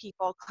of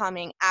people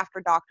coming after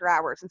doctor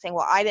hours and saying,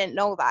 well, I didn't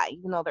know that,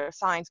 even though there are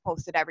signs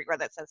posted everywhere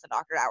that says the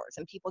doctor hours,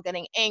 and people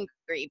getting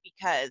angry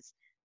because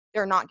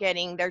they're not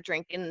getting their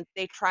drink, and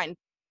they try and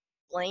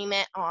blame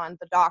it on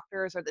the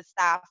doctors or the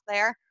staff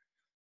there.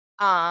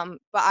 But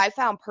I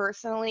found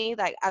personally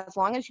that as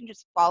long as you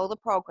just follow the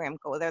program,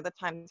 go there the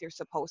times you're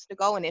supposed to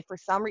go, and if for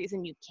some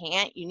reason you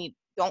can't,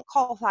 don't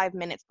call 5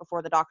 minutes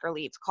before the doctor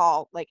leaves.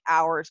 Call like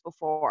hours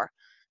before.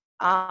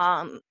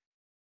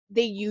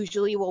 They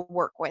usually will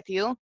work with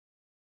you.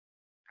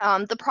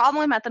 The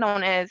problem with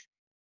methadone is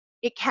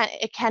it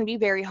can be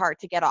very hard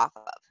to get off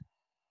of.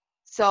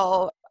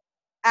 So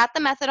at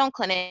the methadone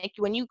clinic,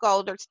 when you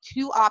go, there's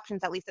two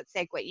options, at least at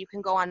Segway. You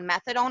can go on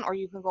methadone or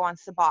you can go on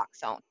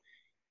Suboxone.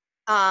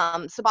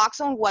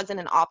 Suboxone wasn't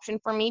an option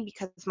for me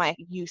because my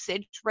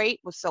usage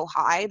rate was so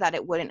high that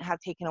it wouldn't have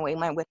taken away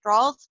my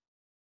withdrawals.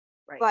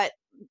 Right. But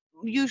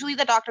usually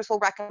the doctors will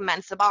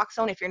recommend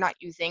Suboxone if you're not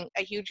using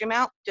a huge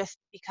amount, just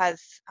because,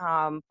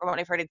 from what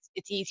I've heard,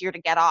 it's easier to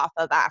get off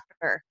of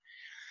after.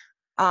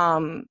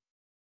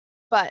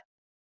 But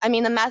I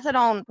mean, the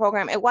methadone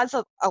program, it was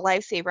a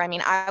lifesaver. I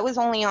mean, I was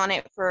only on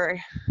it for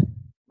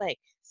like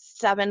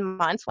 7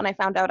 months when I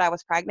found out I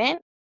was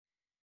pregnant.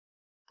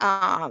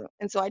 And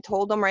so I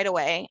told them right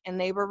away, and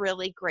they were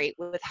really great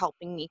with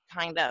helping me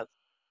kind of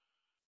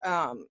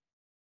um,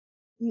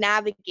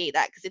 navigate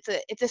that,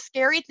 because it's a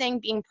scary thing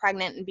being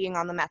pregnant and being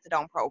on the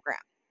methadone program.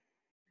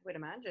 I would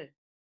imagine.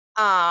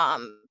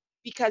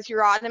 Because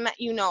you're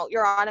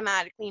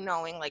automatically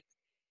knowing, like,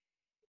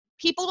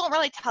 people don't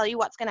really tell you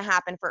what's going to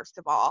happen, first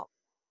of all.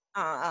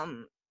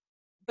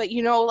 But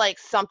like,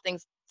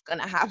 something's going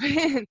to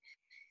happen.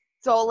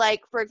 So,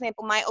 like, for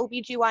example, my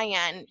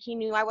OBGYN, he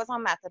knew I was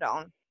on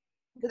methadone,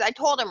 because I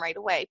told him right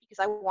away, because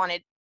I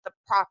wanted the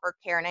proper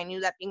care, and I knew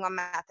that being on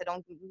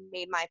methadone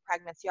made my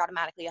pregnancy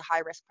automatically a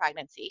high-risk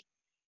pregnancy.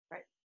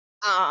 Right.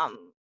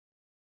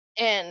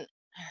 And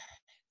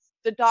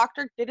the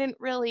doctor didn't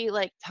really,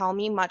 like, tell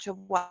me much of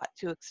what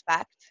to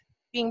expect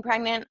being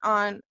pregnant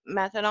on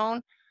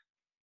methadone.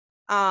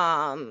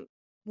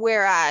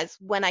 Whereas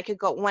when I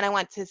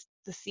went to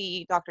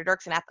see Dr.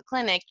 Dirksen at the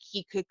clinic,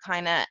 he could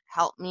kind of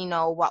help me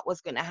know what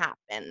was going to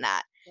happen.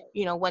 That,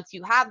 once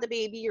you have the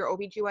baby, your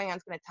OBGYN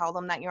is going to tell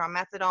them that you're on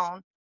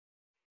methadone.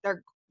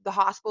 The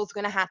hospital's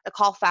going to have to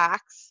call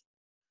fax.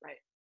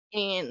 Right.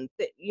 And,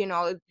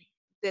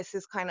 this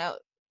is kind of,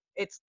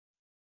 it's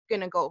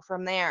going to go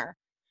from there.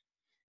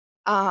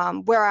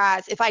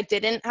 Whereas if I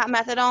didn't have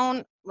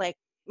methadone, like,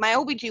 my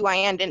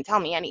OBGYN didn't tell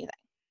me anything.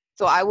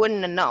 So I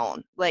wouldn't have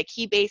known. Like,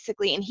 he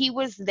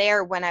was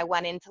there when I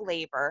went into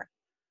labor.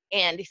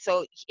 And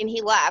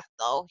he left,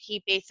 though.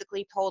 He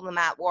basically told them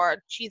at ward,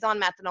 she's on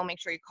methadone, make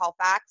sure you call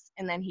fax.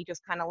 And then he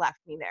just kind of left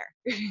me there.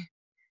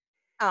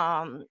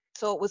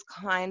 So it was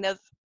kind of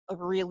a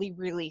really,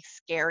 really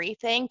scary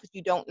thing, because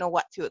you don't know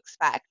what to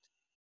expect.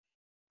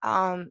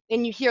 And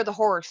you hear the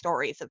horror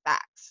stories of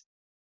fax.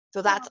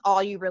 So that's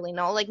all you really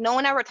know. Like, no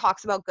one ever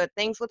talks about good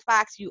things with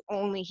fax. You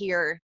only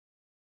hear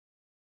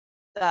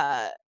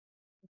the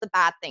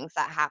bad things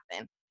that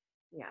happen.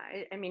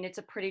 Yeah, I mean, it's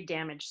a pretty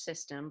damaged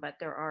system, but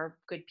there are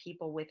good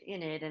people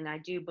within it. And I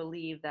do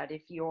believe that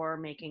if you're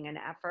making an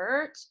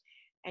effort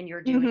and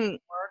you're doing Hmm.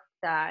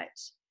 work,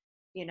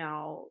 you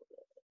know,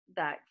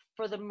 that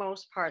for the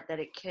most part, that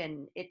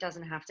it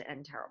doesn't have to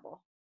end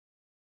terrible.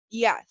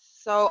 Yes.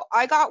 So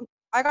I got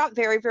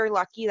very, very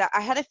lucky that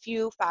I had a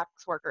few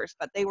fax workers,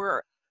 but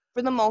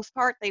for the most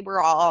part, they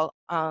were all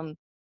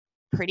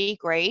pretty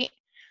great.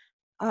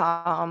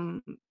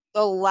 Um,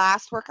 the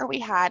last worker we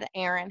had,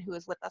 Erin, who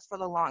was with us for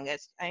the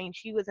longest, I mean,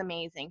 she was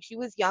amazing. She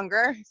was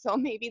younger, so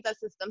maybe the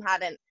system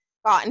hadn't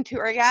gotten to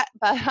her yet,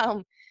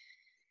 but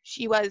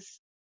she was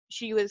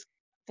she was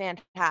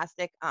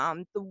fantastic.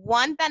 The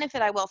one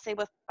benefit I will say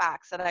with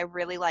fax that I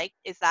really like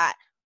is that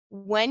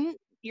when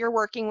you're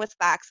working with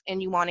fax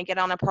and you want to get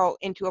on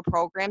into a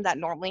program that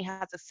normally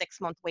has a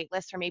 6-month wait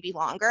list or maybe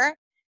longer,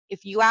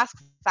 if you ask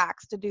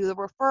fax to do the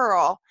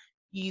referral,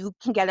 you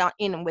can get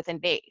in within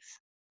days.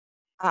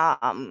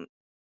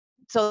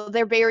 So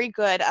they're very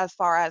good as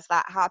far as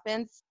that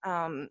happens.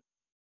 And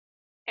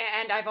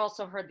I've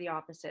also heard the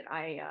opposite.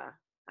 I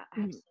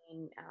have Mhm.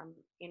 seen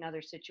in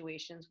other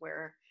situations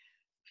where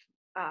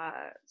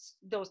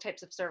those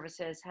types of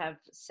services have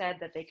said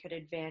that they could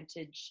advance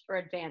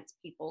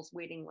people's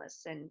waiting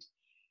lists, and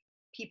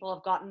people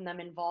have gotten them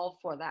involved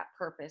for that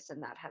purpose,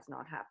 and that has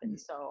not happened.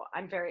 So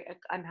I'm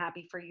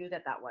happy for you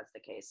that that was the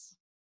case.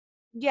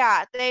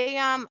 Yeah, they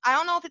I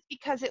don't know if it's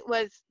because it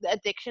was the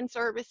addiction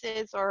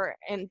services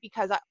and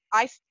because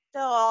I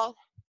still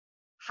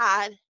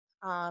had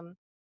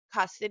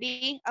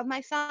custody of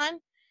my son.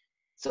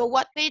 So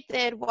what they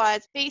did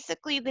was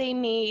basically they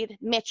made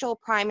Mitchell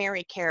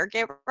primary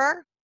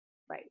caregiver.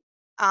 Right.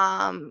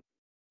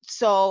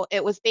 So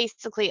it was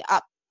basically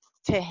up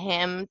to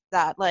him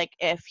that, like,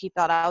 if he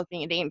thought I was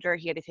being a danger,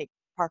 he had to take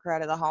Parker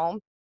out of the home.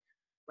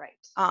 Right.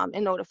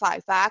 And notify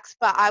FACS,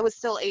 but I was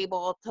still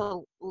able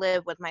to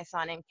live with my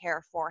son and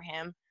care for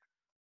him.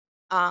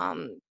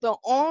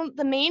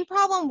 The main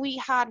problem we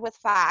had with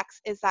FACS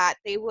is that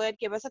they would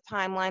give us a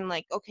timeline,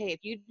 like, okay, if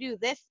you do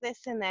this,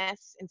 this, and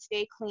this, and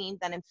stay clean,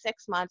 then in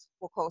 6 months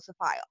we'll close the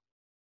file.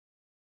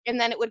 And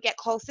then it would get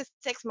close to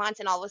 6 months,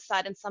 and all of a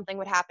sudden something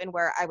would happen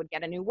where I would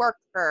get a new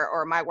worker,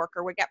 or my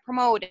worker would get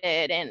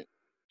promoted,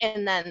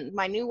 and then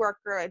my new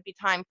worker, it'd be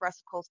time for us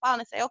to close the file,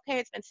 and I'd say, okay,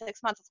 it's been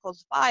 6 months, let's close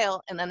the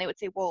file. And then they would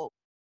say, well,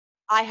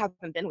 I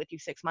haven't been with you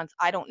 6 months.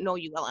 I don't know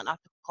you well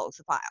enough to close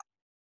the file.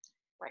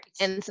 Right.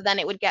 And so then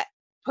it would get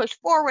pushed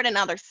forward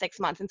another 6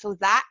 months. And so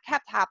that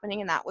kept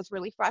happening, and that was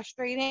really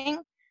frustrating.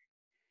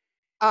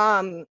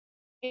 And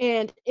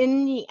in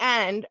the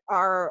end,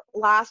 our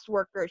last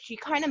worker, she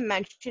kind of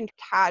mentioned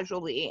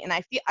casually, and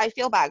I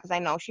feel bad because I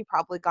know she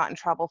probably got in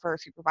trouble for her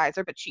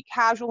supervisor, but she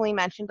casually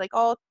mentioned, like,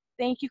 oh,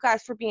 thank you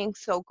guys for being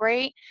so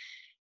great.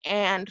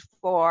 And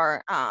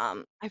for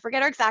I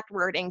forget her exact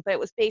wording, but it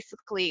was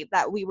basically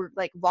that we were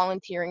like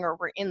volunteering or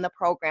we're in the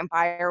program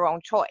by our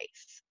own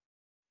choice.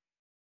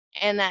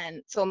 And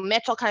then so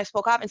Mitchell kind of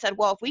spoke up and said,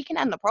 well, if we can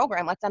end the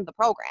program, let's end the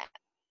program.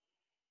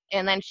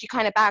 And then she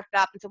kind of backed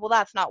up and said, well,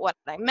 that's not what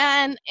I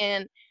meant.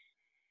 And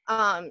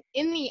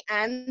in the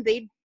end,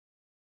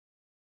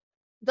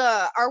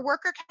 our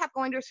worker kept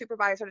going to a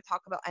supervisor to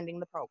talk about ending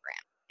the program,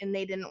 and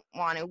they didn't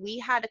want to. We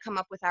had to come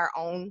up with our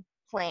own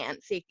plan,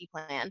 safety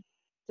plan,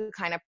 to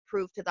kind of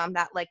prove to them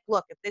that, like,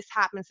 look, if this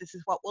happens, this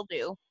is what we'll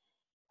do.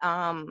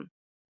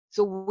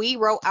 So we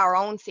wrote our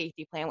own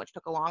safety plan, which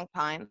took a long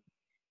time.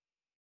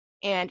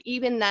 And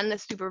even then, the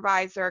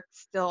supervisor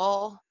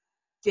still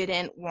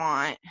didn't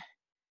want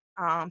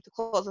to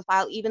close the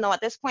file, even though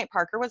at this point,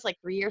 Parker was like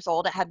 3 years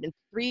old. It had been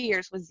 3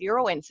 years with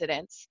 0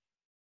 incidents.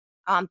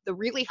 The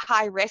really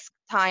high risk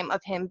time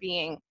of him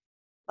being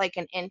like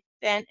an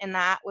infant, and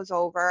that was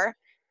over.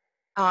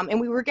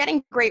 And we were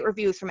getting great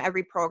reviews from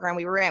every program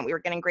we were in. We were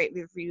getting great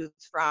reviews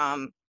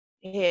from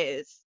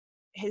his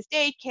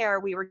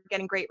daycare. We were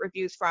getting great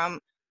reviews from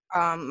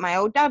my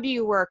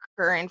OW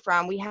worker,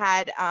 and we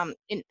had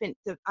infant,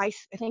 I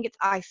think it's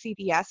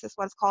ICDS is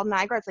what it's called,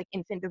 NIGRA. It's like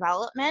infant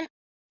development.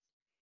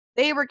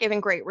 They were giving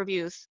great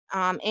reviews.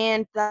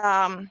 I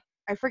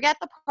forget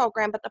the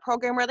program, but the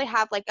program where they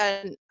have like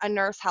a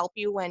nurse help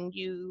you when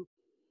you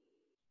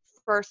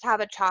first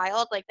have a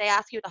child, like they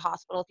ask you at the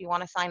hospital if you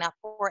want to sign up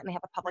for it, and they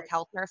have a public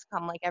health nurse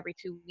come like every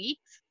 2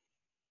 weeks.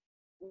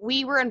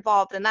 We were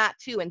involved in that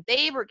too, and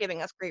they were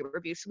giving us great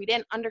reviews, so we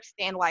didn't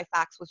understand why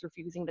FACS was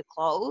refusing to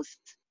close.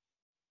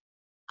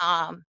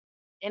 And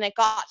it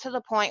got to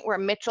the point where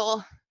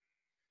Mitchell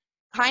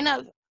kind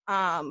of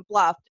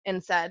bluffed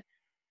and said,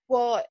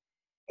 well,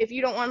 if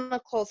you don't want to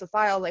close the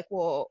file, like,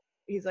 well,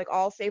 he's like,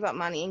 I'll save up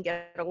money and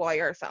get a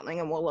lawyer or something,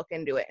 and we'll look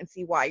into it and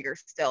see why you're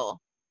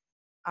still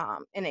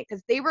in it.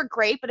 Because they were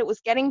great, but it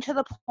was getting to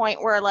the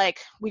point where, like,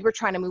 we were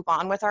trying to move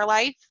on with our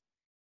life,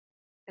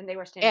 And they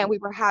were and we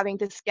were having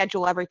to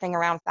schedule everything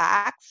around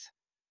FACS.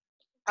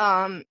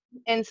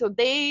 And so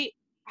they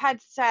had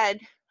said,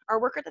 our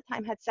worker at the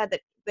time had said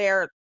that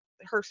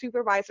her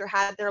supervisor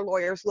had their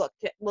lawyers look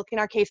in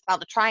our case file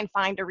to try and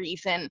find a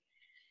reason,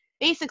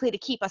 basically to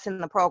keep us in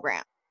the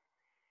program.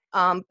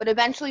 But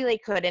eventually they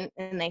couldn't,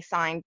 and they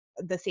signed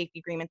the safety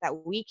agreement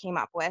that we came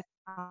up with,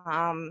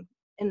 and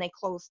they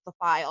closed the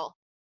file.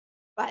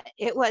 But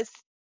it was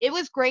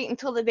great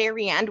until the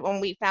very end, when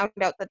we found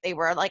out that they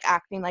were like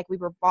acting like we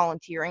were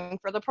volunteering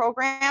for the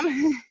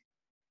program.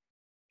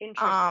 And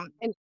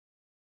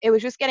it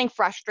was just getting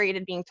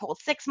frustrated being told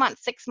 6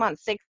 months, 6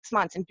 months, 6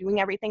 months, and doing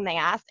everything they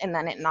asked, and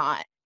then it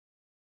not.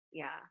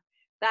 Yeah,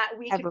 that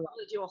we could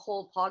probably do a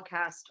whole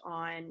podcast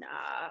on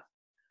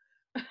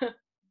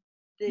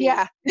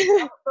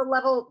the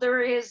level.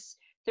 There is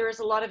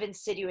a lot of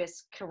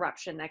insidious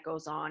corruption that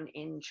goes on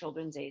in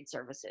children's aid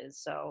services.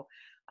 So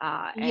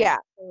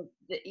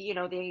the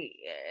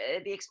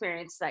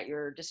experience that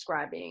you're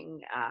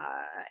describing,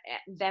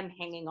 them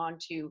hanging on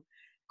to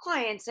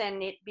clients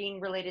and it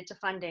being related to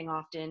funding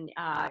often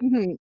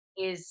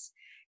is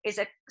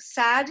a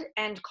sad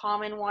and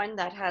common one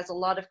that has a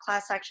lot of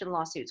class action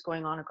lawsuits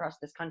going on across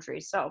this country.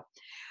 So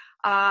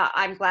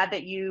I'm glad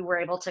that you were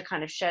able to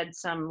kind of shed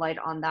some light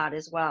on that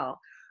as well.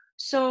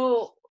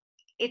 So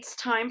it's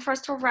time for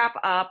us to wrap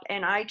up,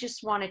 and I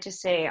just wanted to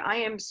say I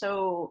am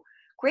so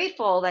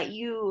grateful that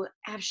you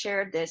have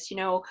shared this,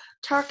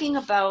 talking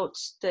about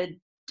the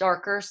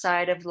darker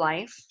side of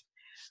life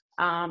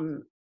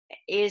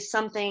is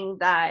something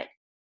that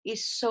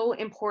is so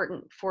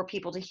important for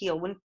people to heal.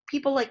 When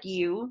people like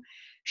you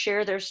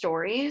share their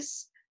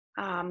stories,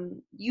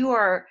 you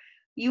are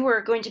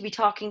going to be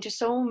talking to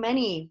so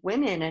many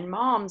women and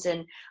moms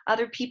and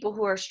other people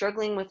who are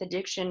struggling with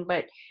addiction,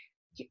 but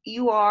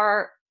you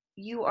are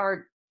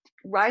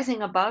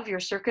rising above your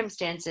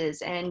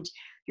circumstances, and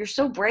you're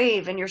so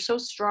brave and you're so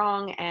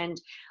strong, and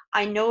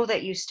I know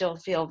that you still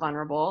feel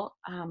vulnerable.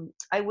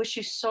 I wish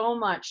you so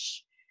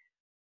much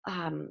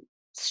um,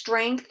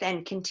 strength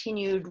and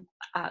continued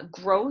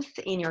growth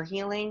in your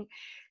healing.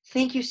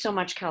 Thank you so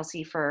much,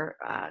 Kelsey, for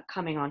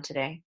coming on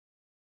today.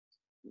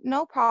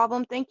 No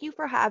problem. Thank you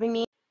for having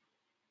me.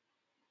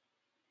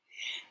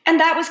 And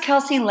that was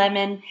Kelsey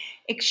Lemon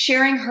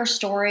sharing her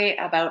story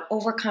about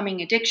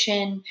overcoming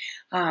addiction.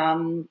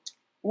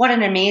 What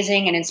an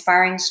amazing and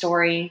inspiring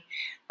story.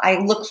 I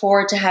look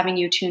forward to having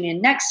you tune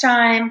in next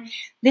time.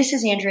 This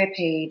is Andrea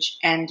Page,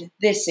 and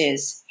this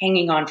is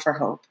Hanging On for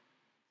Hope.